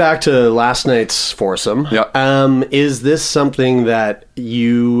 coming back to last night's foursome, is this something that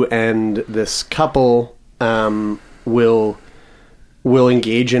you and this couple will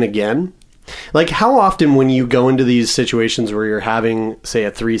engage in again? Like, how often when you go into these situations where you're having, say,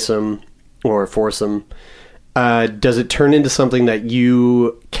 a threesome or a foursome, does it turn into something that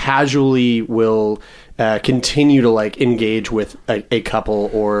you casually will continue to, like, engage with a couple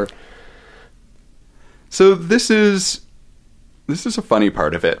or... So this is a funny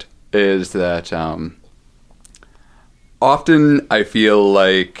part of it, is that often I feel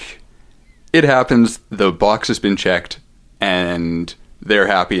like it happens, the box has been checked, and they're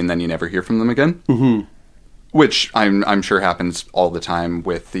happy, and then you never hear from them again. Mm-hmm. Which I'm sure happens all the time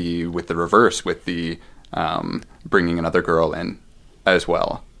with the reverse, with the bringing another girl in as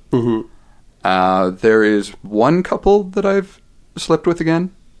well. Mm-hmm. There is one couple that I've slept with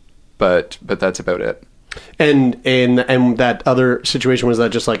again, but that's about it. And that other situation, was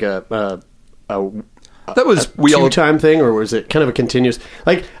that just like that was a two-time thing, or was it kind of a continuous?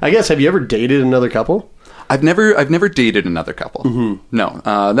 Like, I guess, have you ever dated another couple? I've never dated another couple. Mm-hmm. No,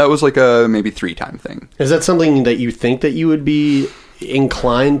 that was like a maybe 3-time thing. Is that something that you think that you would be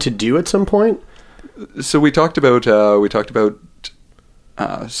inclined to do at some point? So we talked about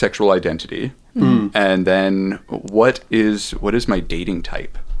sexual identity, and then what is my dating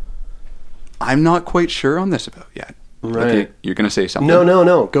type? I'm not quite sure on this about yet. Right. Okay, you're going to say something.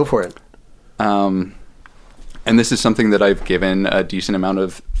 No. Go for it. And this is something that I've given a decent amount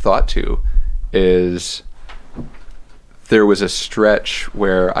of thought to, is there was a stretch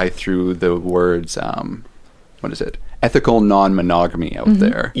where I threw the words, ethical non-monogamy out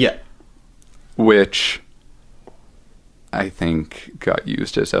there. Yeah. Which I think got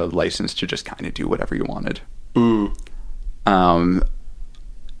used as a license to just kind of do whatever you wanted.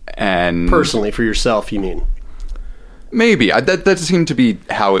 And personally, for yourself, you mean? Maybe. That seemed to be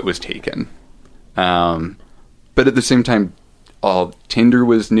how it was taken. But at the same time, Tinder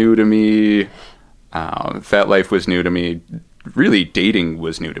was new to me. FetLife was new to me. Really, dating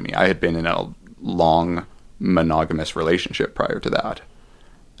was new to me. I had been in a long monogamous relationship prior to that.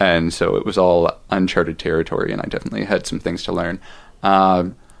 And so it was all uncharted territory, and I definitely had some things to learn.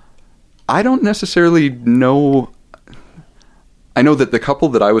 I don't necessarily know... I know that the couple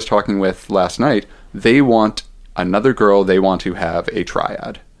that I was talking with last night, they want another girl, they want to have a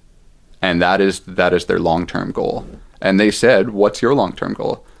triad. And that is their long-term goal. And they said, what's your long-term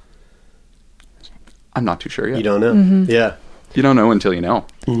goal? I'm not too sure yet. You don't know? Yeah. You don't know until you know.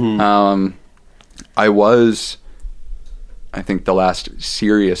 I think the last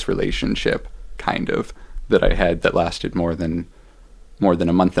serious relationship, kind of, that I had that lasted more than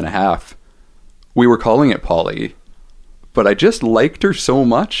a month and a half, we were calling it poly, but I just liked her so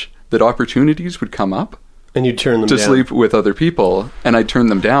much that opportunities would come up. And you'd turn them down. To sleep with other people, and I'd turn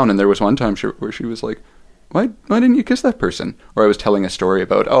them down, and there was one time where she was like, why didn't you kiss that person? Or I was telling a story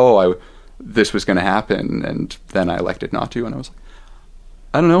about, this was going to happen, and then I elected not to, and I was like,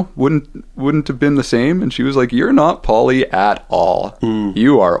 I don't know, wouldn't have been the same. And she was like, you're not poly at all.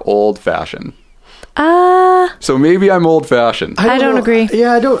 You are old-fashioned. So maybe I'm old-fashioned. I don't agree.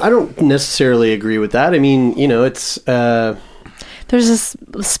 Yeah, I don't necessarily agree with that. I mean, it's... There's this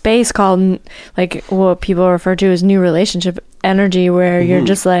space called, like, what people refer to as new relationship energy, where you're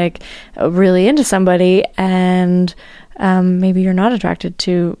just, like, really into somebody, and maybe you're not attracted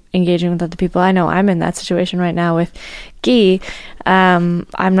to engaging with other people. I know I'm in that situation right now with Guy. I'm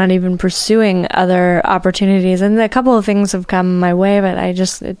not even pursuing other opportunities, and a couple of things have come my way, but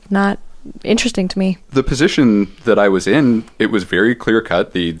it's not interesting to me. The position that I was in, it was very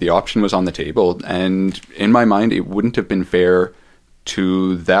clear-cut. The option was on the table, and in my mind, it wouldn't have been fair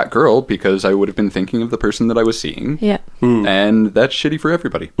to that girl, because I would have been thinking of the person that I was seeing. Yeah. And that's shitty for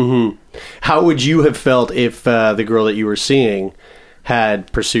everybody. How would you have felt if the girl that you were seeing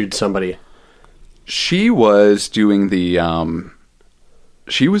had pursued somebody? She was doing the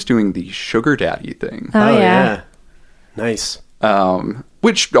sugar daddy thing. Oh yeah. Nice.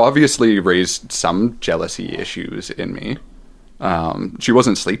 Which obviously raised some jealousy issues in me. She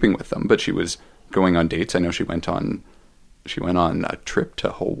wasn't sleeping with them, but she was going on dates. I know she went on a trip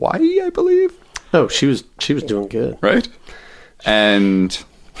to Hawaii, I believe. Oh, she was doing good. Right? And,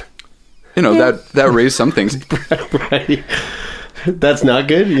 that raised some things. Right. That's not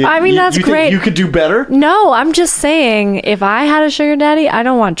good? That's great. Think you could do better? No, I'm just saying, if I had a sugar daddy, I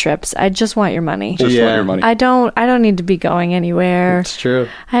don't want trips. I just want your money. Want your money. I don't need to be going anywhere. It's true.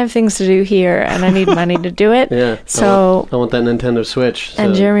 I have things to do here, and I need money to do it. Yeah. So I want that Nintendo Switch.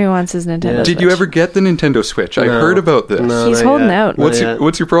 And Jeremy wants his Nintendo Switch. Did you ever get the Nintendo Switch? I heard about this. No, he's holding out.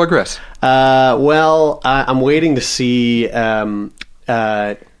 What's your progress? I'm waiting to see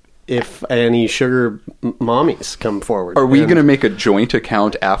if any sugar mommies come forward. Are we going to make a joint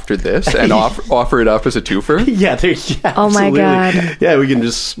account after this and offer it up as a twofer? Yeah, oh my God. Yeah, we can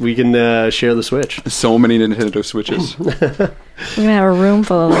share the Switch. So many Nintendo Switches. We're gonna have a room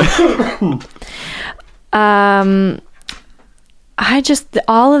full of them.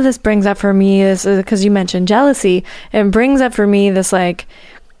 All of this brings up for me is because you mentioned jealousy. It brings up for me this like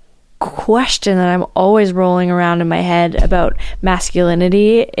question that I'm always rolling around in my head about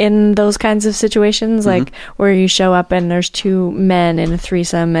masculinity in those kinds of situations, like where you show up and there's two men in a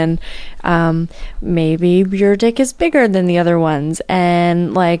threesome, and maybe your dick is bigger than the other ones,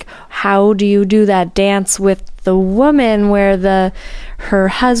 and like, how do you do that dance with the woman where her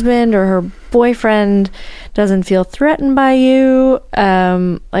husband or her boyfriend doesn't feel threatened by you,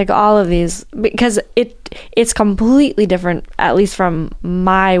 like all of these, because it's completely different, at least from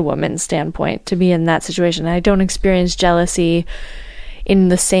my woman's standpoint, to be in that situation. I don't experience jealousy in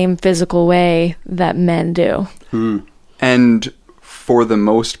the same physical way that men do. And for the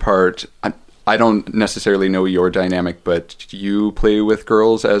most part, I don't necessarily know your dynamic, but you play with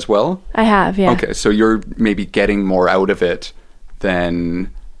girls as well? I have, yeah. Okay, so you're maybe getting more out of it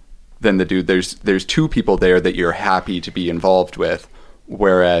than the dude. There's two people there that you're happy to be involved with,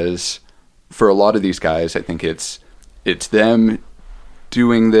 whereas for a lot of these guys, I think it's them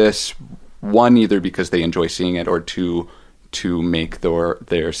doing this one, either because they enjoy seeing it, or two, to make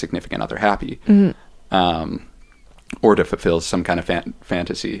their significant other happy, or to fulfill some kind of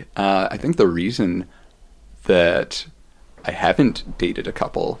fantasy. I think the reason that I haven't dated a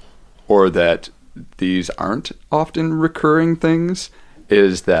couple, or that these aren't often recurring things,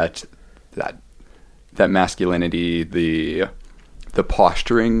 is that masculinity, the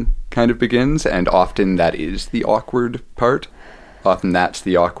posturing kind of begins, and often that is the awkward part. Often that's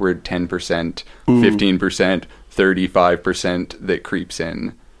the awkward 10%, 15%, 35% that creeps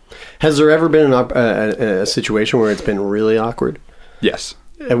in. Has there ever been a situation where it's been really awkward? Yes.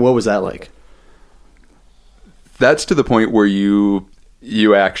 And what was that like? That's to the point where you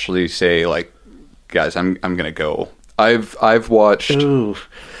actually say, like, guys, I'm gonna go. I've watched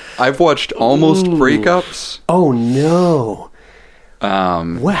almost breakups. Oh no.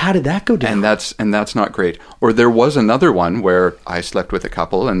 How did that go down? And that's not great. Or there was another one where I slept with a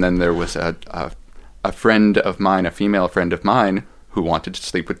couple, and then there was a friend of mine, a female friend of mine, who wanted to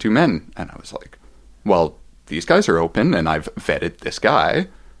sleep with two men, and I was like, well, these guys are open, and I've vetted this guy.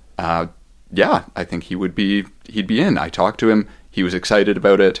 Yeah, I think he'd be in. I talked to him. He was excited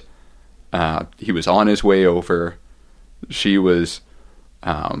about it. He was on his way over. She was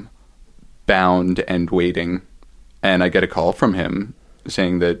bound and waiting. And I get a call from him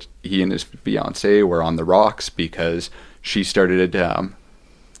saying that he and his fiancée were on the rocks because she started...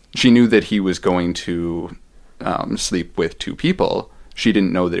 she knew that he was going to sleep with two people. She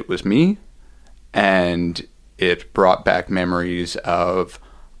didn't know that it was me. And it brought back memories of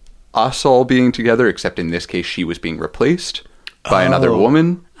us all being together, except in this case, she was being replaced by another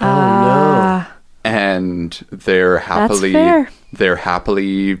woman. Oh, no. And their happily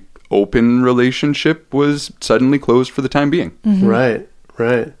open relationship was suddenly closed for the time being. Mm-hmm. Right.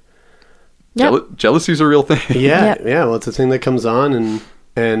 Yep. Jealousy's a real thing. Yeah. Well, it's a thing that comes on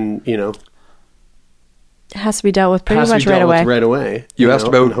and you know, it has to be dealt with pretty much right away. You asked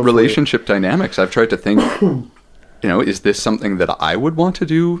about relationship dynamics. I've tried to think, is this something that I would want to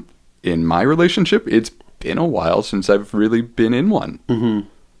do in my relationship? It's been a while since I've really been in one. Mm-hmm.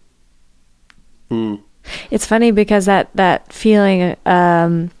 It's funny because that feeling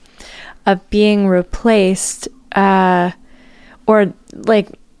of being replaced, or like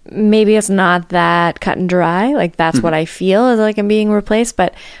maybe it's not that cut and dry, like that's what I feel is like I'm being replaced,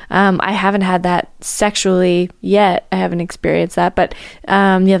 but I haven't had that sexually yet. I haven't experienced that, but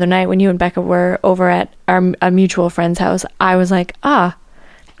the other night when you and Becca were over at a mutual friend's house, I was like,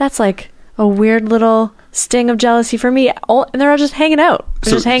 that's like a weird little sting of jealousy for me. And they're all just hanging out.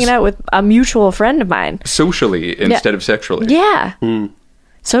 They're just hanging out with a mutual friend of mine. Socially instead of sexually. Yeah.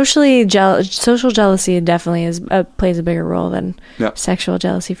 Socially, social jealousy definitely plays a bigger role than sexual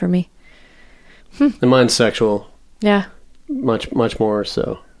jealousy for me. And mine's sexual. Yeah. Much more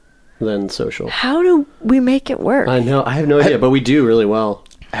so than social. How do we make it work? I know. I have no idea, but we do really well.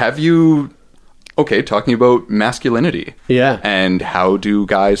 Have you... Okay, talking about masculinity. Yeah. And how do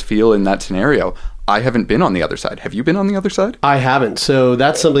guys feel in that scenario? I haven't been on the other side. Have you been on the other side? I haven't. So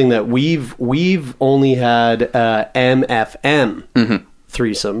that's something that we've only had MFM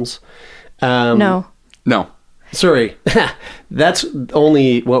threesomes. No. Sorry. That's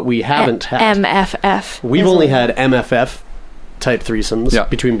only what we haven't had. MFF. We've only had MFF type threesomes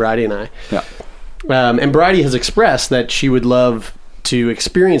between Bridie and I. Yeah. And Bridie has expressed that she would love to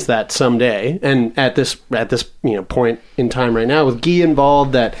experience that someday, and at this point in time right now with Guy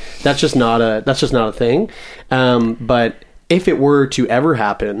involved, that's just not a thing. But if it were to ever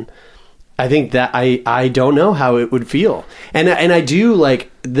happen, I think that I don't know how it would feel, and I do,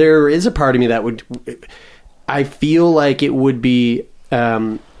 like, there is a part of me that I feel like it would be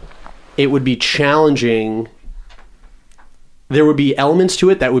challenging. There would be elements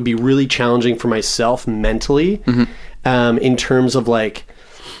to it that would be really challenging for myself mentally. In terms of like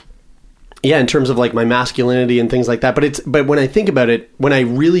my masculinity and things like that. But when I think about it, when I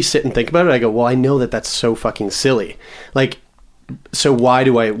really sit and think about it, I go, well, I know that that's so fucking silly. Like, so why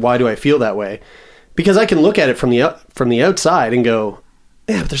do I feel that way? Because I can look at it from the outside and go,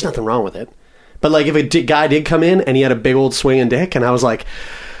 yeah, but there's nothing wrong with it. But like, if a guy did come in and he had a big old swinging dick, and I was like,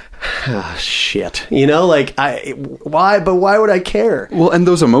 shit, like, why would I care? Well, and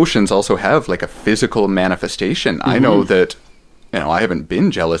those emotions also have like a physical manifestation. I know that, I haven't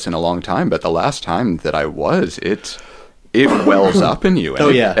been jealous in a long time, but the last time that I was, it wells up in you,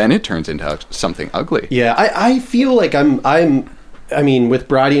 and and it turns into something ugly. Yeah, I feel like I mean, with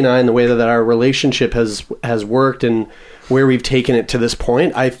Bridie and I, and the way that our relationship has worked and where we've taken it to this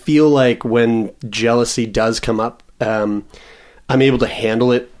point, I feel like when jealousy does come up, I'm able to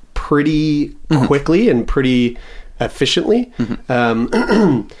handle it pretty quickly and pretty efficiently.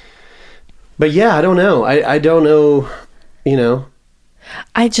 But yeah, I don't know. I don't know, you know.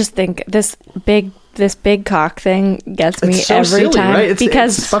 I just think this big cock thing gets me so every silly, time, right?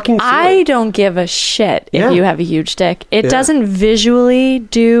 because it's fucking silly. I don't give a shit if you have a huge dick. It doesn't visually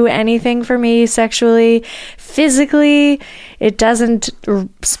do anything for me sexually, physically. It doesn't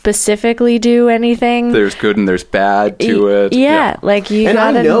specifically do anything. There's good and there's bad to it. Yeah, like you. And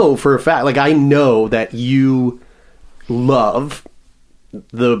I know for a fact, like I know that you love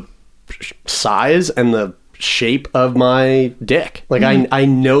the size and the shape of my dick. Like I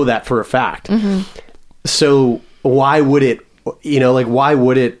know that for a fact. So why would it, you know, like why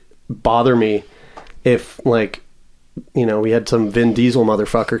would it bother me if, like, you know, we had some Vin Diesel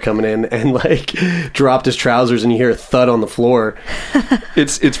motherfucker coming in and like dropped his trousers and you hear a thud on the floor.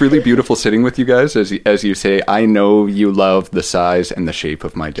 It's really beautiful sitting with you guys as you say, I know you love the size and the shape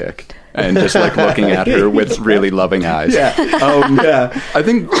of my dick. And just like looking at her with really loving eyes. Yeah. I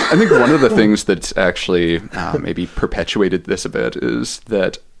think one of the things that's actually maybe perpetuated this a bit is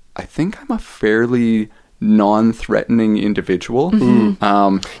that I think I'm a fairly non-threatening individual.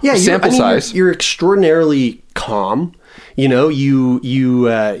 Sample size. You're extraordinarily calm. You know, you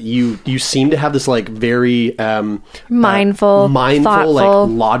seem to have this like very mindful, thoughtful, like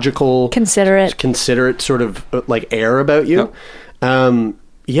logical, considerate sort of like air about you. Yep.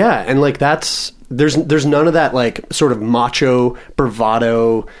 Yeah, and like there's none of that like sort of macho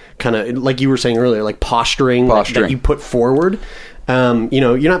bravado kind of, like you were saying earlier, like posturing. That you put forward. You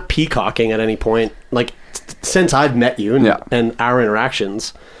know, you're not peacocking at any point. Like since I've met you and our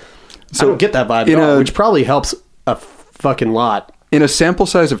interactions, so I don't get that vibe at all, which probably helps a fucking lot. In a sample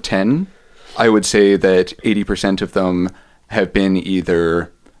size of 10, I would say that 80% of them have been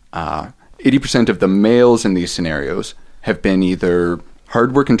either 80% of the males in these scenarios have been either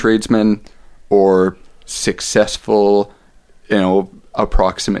hardworking tradesmen or successful, you know,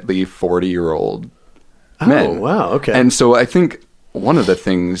 approximately 40-year-old men. Oh, wow, okay. And so I think one of the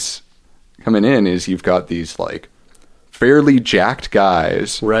things coming in is you've got these like fairly jacked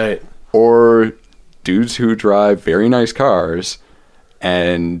guys, right, or dudes who drive very nice cars,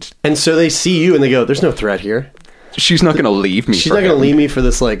 and so they see you and they go, "There's no threat here. She's not going to leave me. She's not going to leave me for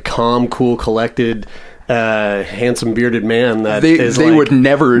this like calm, cool, collected, handsome bearded man that they would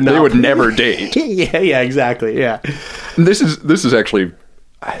never date." yeah, exactly. Yeah. This is actually,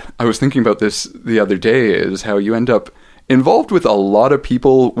 I was thinking about this the other day, is how you end up involved with a lot of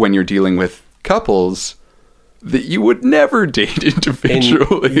people when you're dealing with couples that you would never date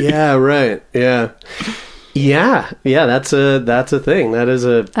individually. Yeah, right. Yeah. That's a thing. That is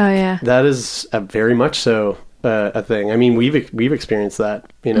a very much so a thing. I mean, we've experienced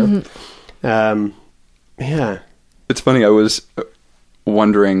that, you know. Yeah. It's funny. I was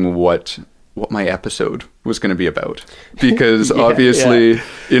wondering what my episode was going to be about, because obviously,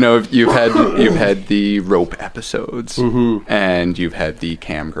 you know, you've had the rope episodes and you've had the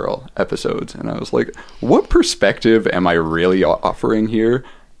cam girl episodes, and I was like, what perspective am I really offering here?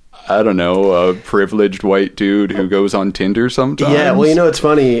 I don't know, a privileged white dude who goes on Tinder sometimes. Yeah, well, you know what's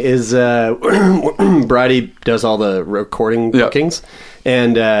funny is Bridie does all the recording bookings,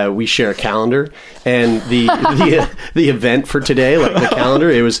 and we share a calendar. And the event for today, like the calendar,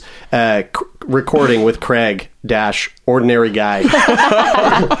 it was recording with Craig - ordinary guy.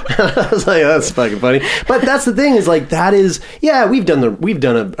 I was like, that's fucking funny. But that's the thing, is like, that is, we've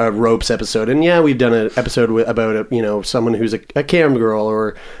done a ropes episode, and we've done an episode about you know, someone who's a cam girl,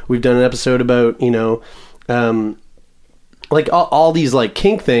 or we've done an episode about, you know, like all these like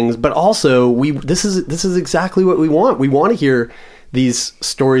kink things. But also this is exactly what we want. We want to hear these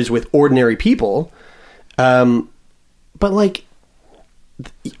stories with ordinary people. But like,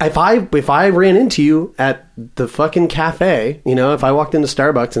 if I ran into you at the fucking cafe, you know, if I walked into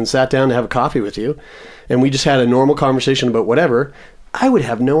Starbucks and sat down to have a coffee with you, and we just had a normal conversation about whatever, I would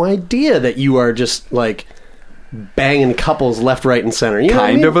have no idea that you are just like banging couples left, right, and center. You know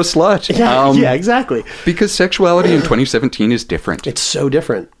kind of a slut. Yeah, exactly. Because sexuality in 2017 is different. It's so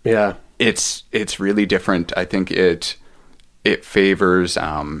different. Yeah, it's really different. I think it favors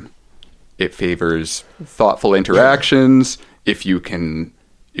thoughtful interactions. If you can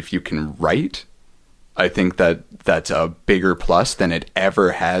write, I think that's a bigger plus than it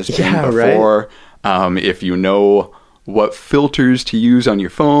ever has been before. Right. If you know what filters to use on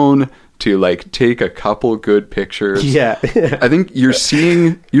your phone to like take a couple good pictures. Yeah. I think you're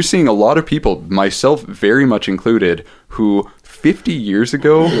seeing a lot of people, myself very much included, who 50 years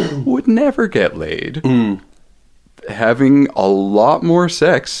ago would never get laid. Having a lot more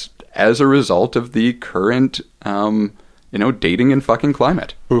sex as a result of the current you know, dating and fucking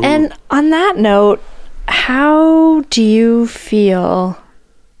climate. And on that note, how do you feel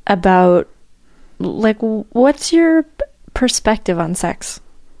about like, what's your perspective on sex?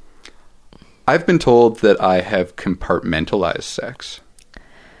 I've been told that I have compartmentalized sex.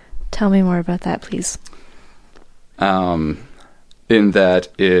 Tell me more about that, please. In that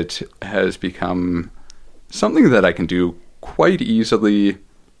it has become something that I can do quite easily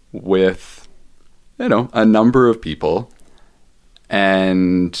with, a number of people.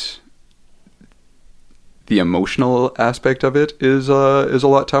 And the emotional aspect of it is a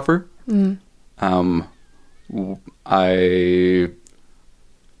lot tougher. I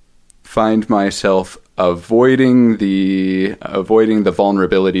find myself avoiding the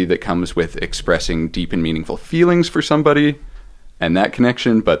vulnerability that comes with expressing deep and meaningful feelings for somebody and that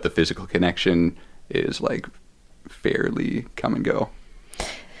connection, but the physical connection is like fairly come and go.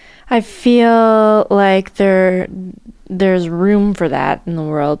 I feel like there's room for that in the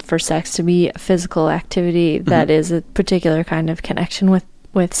world, for sex to be a physical activity that is a particular kind of connection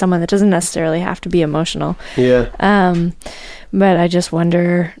with someone that doesn't necessarily have to be emotional. Yeah. But I just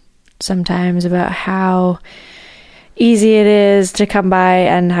wonder sometimes about how easy it is to come by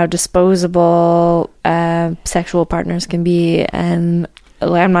and how disposable sexual partners can be. And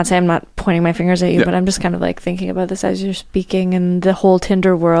I'm not pointing my fingers at you, but I'm just kind of like thinking about this as you're speaking, and the whole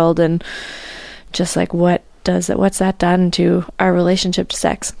Tinder world, and just like what's that done to our relationship to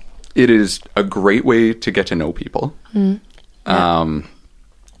sex? It is a great way to get to know people. Yeah.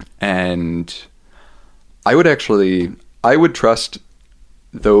 And I would trust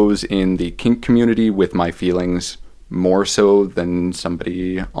those in the kink community with my feelings more so than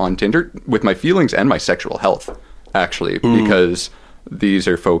somebody on Tinder, with my feelings and my sexual health, actually, because these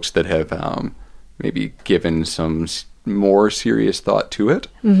are folks that have maybe given some more serious thought to it.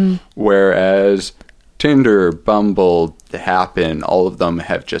 Whereas Tinder, Bumble, Happen, all of them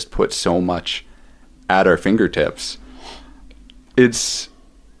have just put so much at our fingertips. It's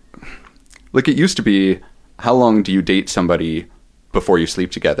like, it used to be, how long do you date somebody before you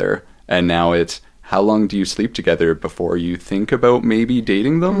sleep together? And now it's, how long do you sleep together before you think about maybe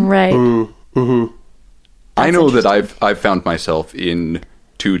dating them? Right. I know that I've found myself in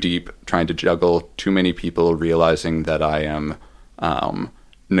too deep, trying to juggle too many people, realizing that I am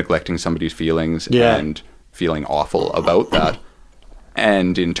neglecting somebody's feelings and feeling awful about that.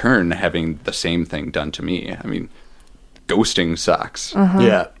 And in turn, having the same thing done to me. I mean, ghosting sucks.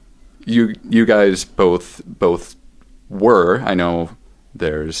 Yeah. You guys both were, I know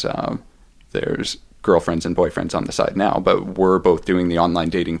there's girlfriends and boyfriends on the side now, but we're both doing the online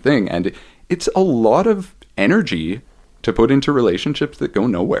dating thing, and it's a lot of energy to put into relationships that go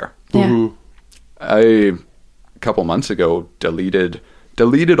nowhere. Yeah. I, a couple months ago, deleted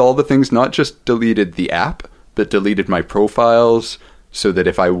all the things, not just deleted the app, but deleted my profiles, so that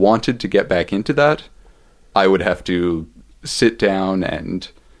if I wanted to get back into that, I would have to sit down and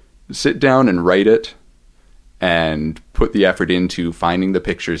write it and put the effort into finding the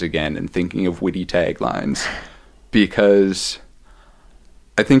pictures again and thinking of witty taglines, because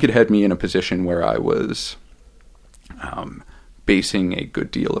I think it had me in a position where I was basing a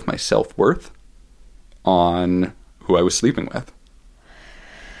good deal of my self-worth on who I was sleeping with.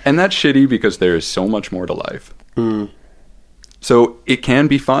 And that's shitty, because there is so much more to life. So it can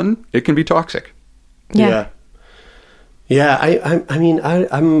be fun. It can be toxic. Yeah. I mean,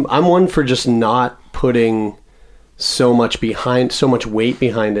 I'm one for just not putting so much weight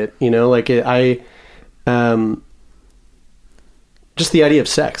behind it, like just the idea of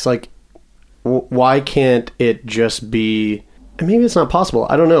sex, like why can't it just be, and maybe it's not possible,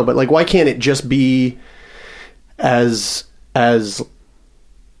 I don't know, but like, why can't it just be as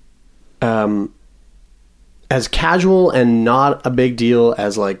casual and not a big deal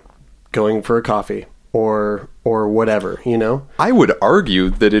as like going for a coffee or whatever, I would argue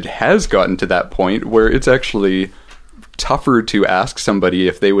that it has gotten to that point where it's actually tougher to ask somebody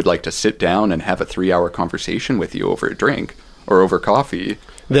if they would like to sit down and have a 3-hour conversation with you over a drink or over coffee.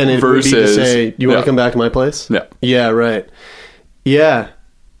 Then it would be to say, you want to come back to my place? Yeah. Yeah, right. Yeah,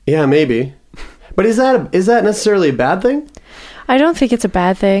 maybe. But is that necessarily a bad thing? I don't think it's a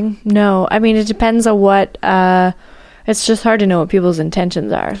bad thing. No. I mean, it depends on what... it's just hard to know what people's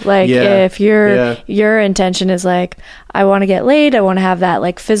intentions are. Like, if your intention is like, I want to get laid, I want to have that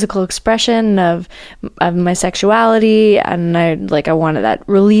like physical expression of my sexuality, and I wanted that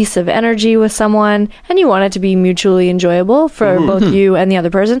release of energy with someone, and you want it to be mutually enjoyable for both you and the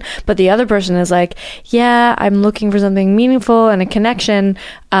other person, but the other person is like, yeah, I'm looking for something meaningful and a connection,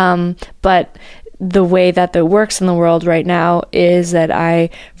 but the way that works in the world right now is that I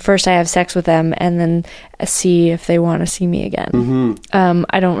have sex with them and then see if they want to see me again.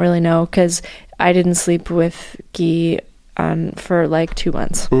 I don't really know, because I didn't sleep with Guy for like 2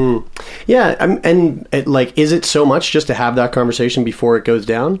 months. Yeah, and like, is it so much just to have that conversation before it goes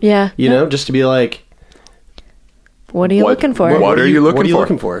down? Yeah. You know, just to be like, what are you looking for? What are you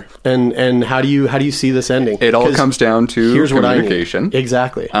looking for? And how do you see this ending? It all comes down to here's communication. What I need.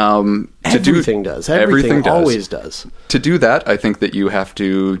 Exactly. Everything does. Everything always does. To do that, I think that you have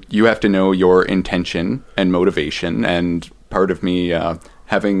to know your intention and motivation. And part of me I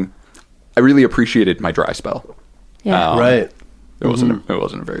really appreciated my dry spell. Yeah. Right. It wasn't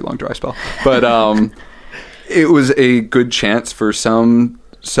a very long dry spell, but it was a good chance for some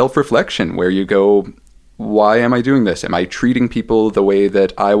self-reflection where you go, why am I doing this? Am I treating people the way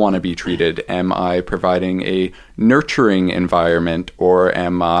that I want to be treated? Am I providing a nurturing environment, or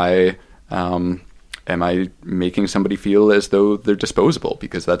am I making somebody feel as though they're disposable?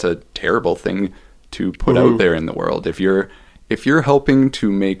 Because that's a terrible thing to put out there in the world. If you're helping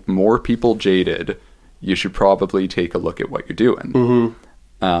to make more people jaded, you should probably take a look at what you're doing.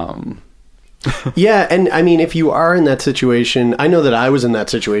 Yeah, and I mean, if you are in that situation, I know that I was in that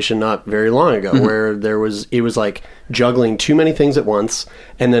situation not very long ago, where it was like juggling too many things at once,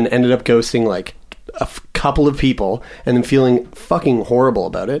 and then ended up ghosting like a couple of people, and then feeling fucking horrible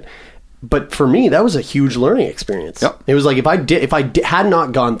about it. But for me, that was a huge learning experience. Yep. It was like if I had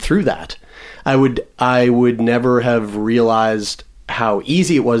not gone through that, I would never have realized how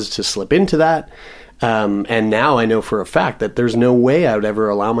easy it was to slip into that. And now I know for a fact that there's no way I would ever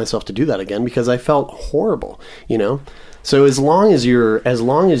allow myself to do that again, because I felt horrible, you know? So as long as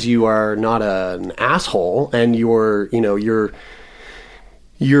you are not an asshole, and you're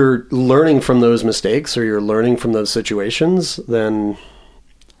learning from those mistakes, or you're learning from those situations, then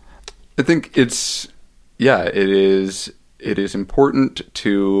I think it is important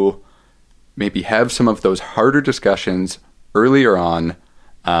to maybe have some of those harder discussions earlier on,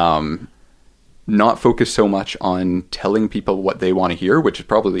 not focus so much on telling people what they want to hear, which is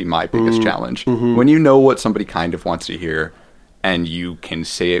probably my biggest challenge. When you know what somebody kind of wants to hear and you can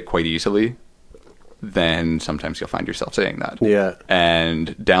say it quite easily, then sometimes you'll find yourself saying that. Yeah.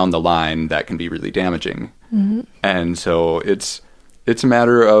 And down the line, that can be really damaging. And so it's a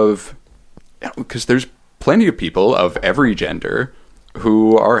matter of, because there's plenty of people of every gender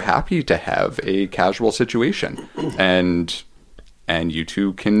who are happy to have a casual situation, and you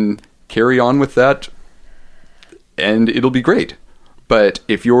two can carry on with that, and it'll be great. But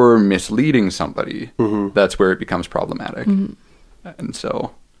if you're misleading somebody, that's where it becomes problematic. And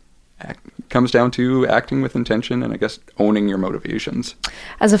so it comes down to acting with intention, and I guess owning your motivations.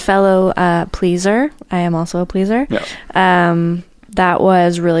 As a fellow pleaser, I am also a pleaser. Yeah. That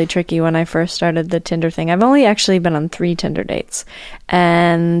was really tricky when I first started the Tinder thing. I've only actually been on 3 Tinder dates.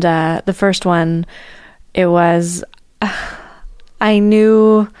 And the first one, it was... I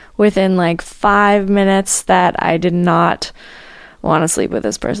knew within like 5 minutes that I did not want to sleep with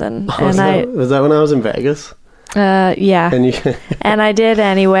this person. Was that when I was in Vegas? Yeah. And I did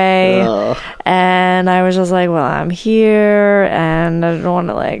anyway. And I was just like, well, I'm here and I don't want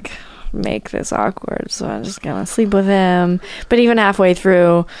to like make this awkward, so I'm just gonna sleep with him. But even halfway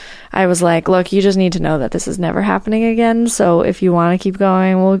through, I was like, look, you just need to know that this is never happening again, so if you want to keep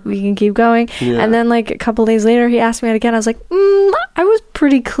going, we can keep going. And then like a couple days later, he asked me out again. I was like, I was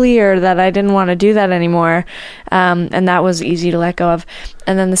pretty clear that I didn't want to do that anymore, and that was easy to let go of.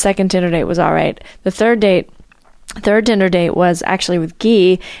 And then the second Tinder date was all right. The third Tinder date was actually with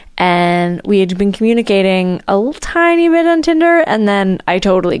Guy, and we had been communicating a little tiny bit on Tinder, and then I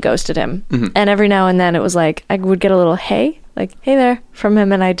totally ghosted him. And every now and then it was like I would get a little hey there from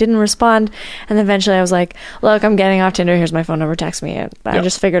him, and I didn't respond. And then eventually I was like, look, I'm getting off Tinder, here's my phone number, text me. I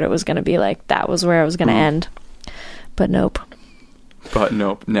just figured it was going to be like that was where it was going to end. But nope.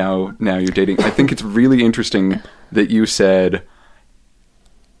 Now you're dating. I think it's really interesting that you said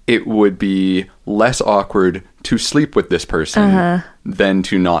it would be less awkward to sleep with this person than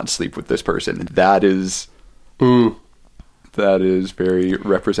to not sleep with this person. That is very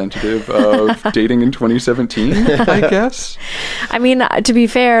representative of dating in 2017, I guess. I mean, to be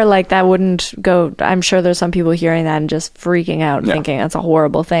fair, like that wouldn't go... I'm sure there's some people hearing that and just freaking out, thinking that's a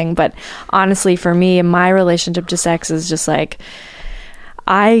horrible thing. But honestly, for me, my relationship to sex is just like...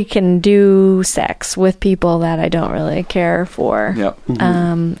 I can do sex with people that I don't really care for,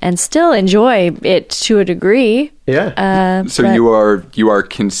 and still enjoy it to a degree. Yeah. So you are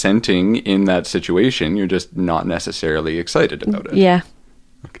consenting in that situation. You're just not necessarily excited about it. Yeah.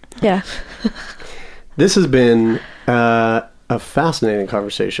 Okay. Yeah. This has been a fascinating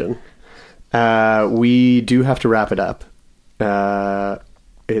conversation. We do have to wrap it up. We're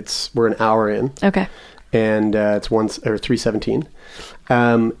an hour in. Okay. And it's 3:17.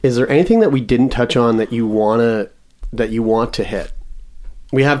 Is there anything that we didn't touch on that you want to that you want to hit.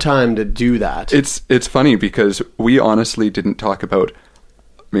 We have time to do that. It's funny because we honestly didn't talk about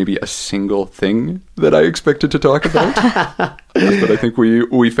maybe a single thing that I expected to talk about. But I think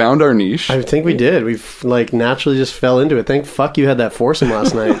we found our niche. I think we did. We've naturally just fell into it. Thank fuck you had that foursome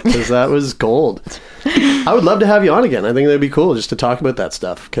last night, because that was gold. I would love to have you on again. I think that'd be cool just to talk about that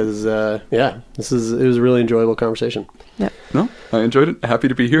stuff, because it was a really enjoyable conversation. Yeah. No, I enjoyed it. Happy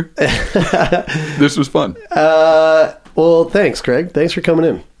to be here. This was fun. Well, thanks, Craig. Thanks for coming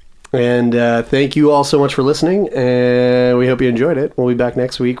in. And thank you all so much for listening, and we hope you enjoyed it. We'll be back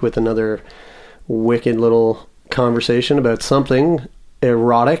next week with another wicked little conversation about something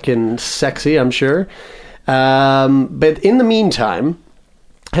erotic and sexy, I'm sure. But in the meantime,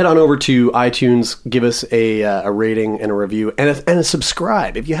 head on over to iTunes, give us a rating and a review, and a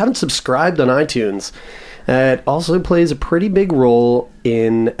subscribe. If you haven't subscribed on iTunes, it also plays a pretty big role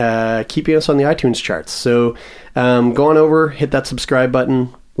in keeping us on the iTunes charts. So go on over, hit that subscribe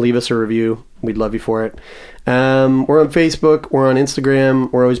button, leave us a review. We'd love you for it. We're on Facebook. We're on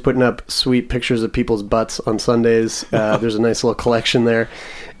Instagram. We're always putting up sweet pictures of people's butts on Sundays. There's a nice little collection there.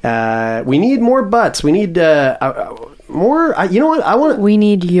 We need more butts. We need more. You know what? We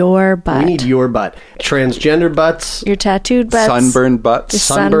need your butt. We need your butt. Transgender butts. Your tattooed butts. Sunburned butts.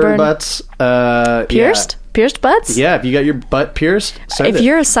 Sunburned butts. Pierced? Yeah. Pierced butts? Yeah, if you got your butt pierced, send if it.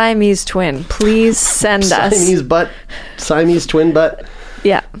 you're a Siamese twin, please send us. Siamese twin butt.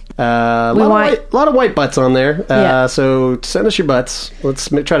 Yeah. A lot of white butts on there. So send us your butts. Let's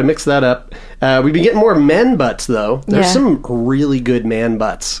try to mix that up. We've been getting more men butts, though. There's some really good man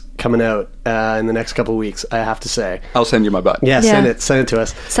butts coming out in the next couple of weeks, I have to say. I'll send you my butt. Yeah, send it to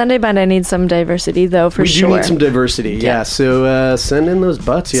us. Sunday Bunda needs some diversity, though, for sure. We do need some diversity, yeah. So send in those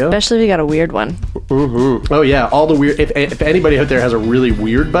butts, yo. Especially if you got a weird one. Mm-hmm. Oh, yeah. All the weird... If anybody out there has a really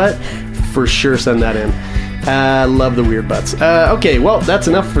weird butt, for sure send that in. Love the weird butts. Okay, well, that's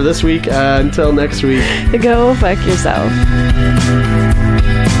enough for this week. Until next week. Go fuck yourself.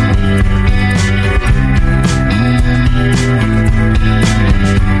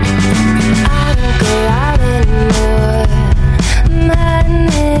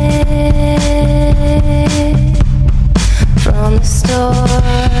 From the store,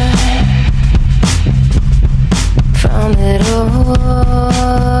 from it all.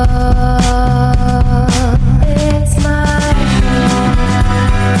 It's my fault.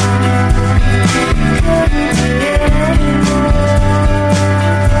 Couldn't do it anymore.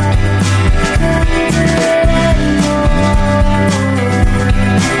 Couldn't do it anymore.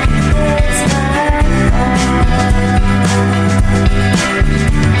 It's my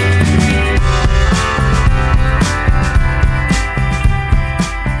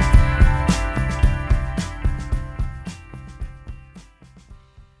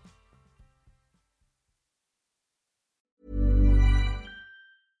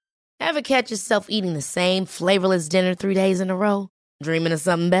Ever catch yourself eating the same flavorless dinner 3 days in a row? Dreaming of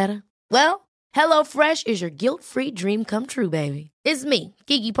something better? Well, HelloFresh is your guilt-free dream come true, baby. It's me,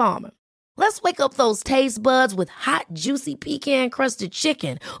 Keke Palmer. Let's wake up those taste buds with hot, juicy pecan-crusted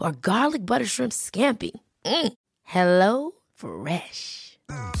chicken or garlic butter shrimp scampi. Hello Fresh.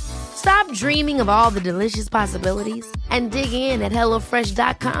 Stop dreaming of all the delicious possibilities and dig in at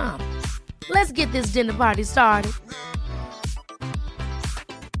HelloFresh.com. Let's get this dinner party started.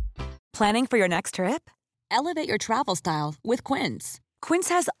 Planning for your next trip? Elevate your travel style with Quince. Quince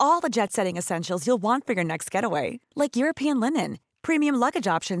has all the jet-setting essentials you'll want for your next getaway, like European linen, premium luggage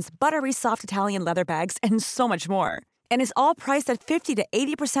options, buttery soft Italian leather bags, and so much more. And is all priced at 50 to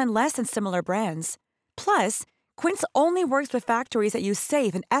 80% less than similar brands. Plus, Quince only works with factories that use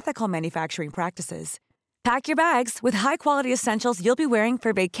safe and ethical manufacturing practices. Pack your bags with high-quality essentials you'll be wearing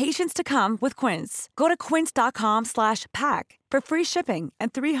for vacations to come with Quince. Go to quince.com/pack for free shipping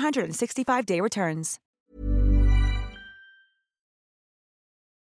and 365-day returns.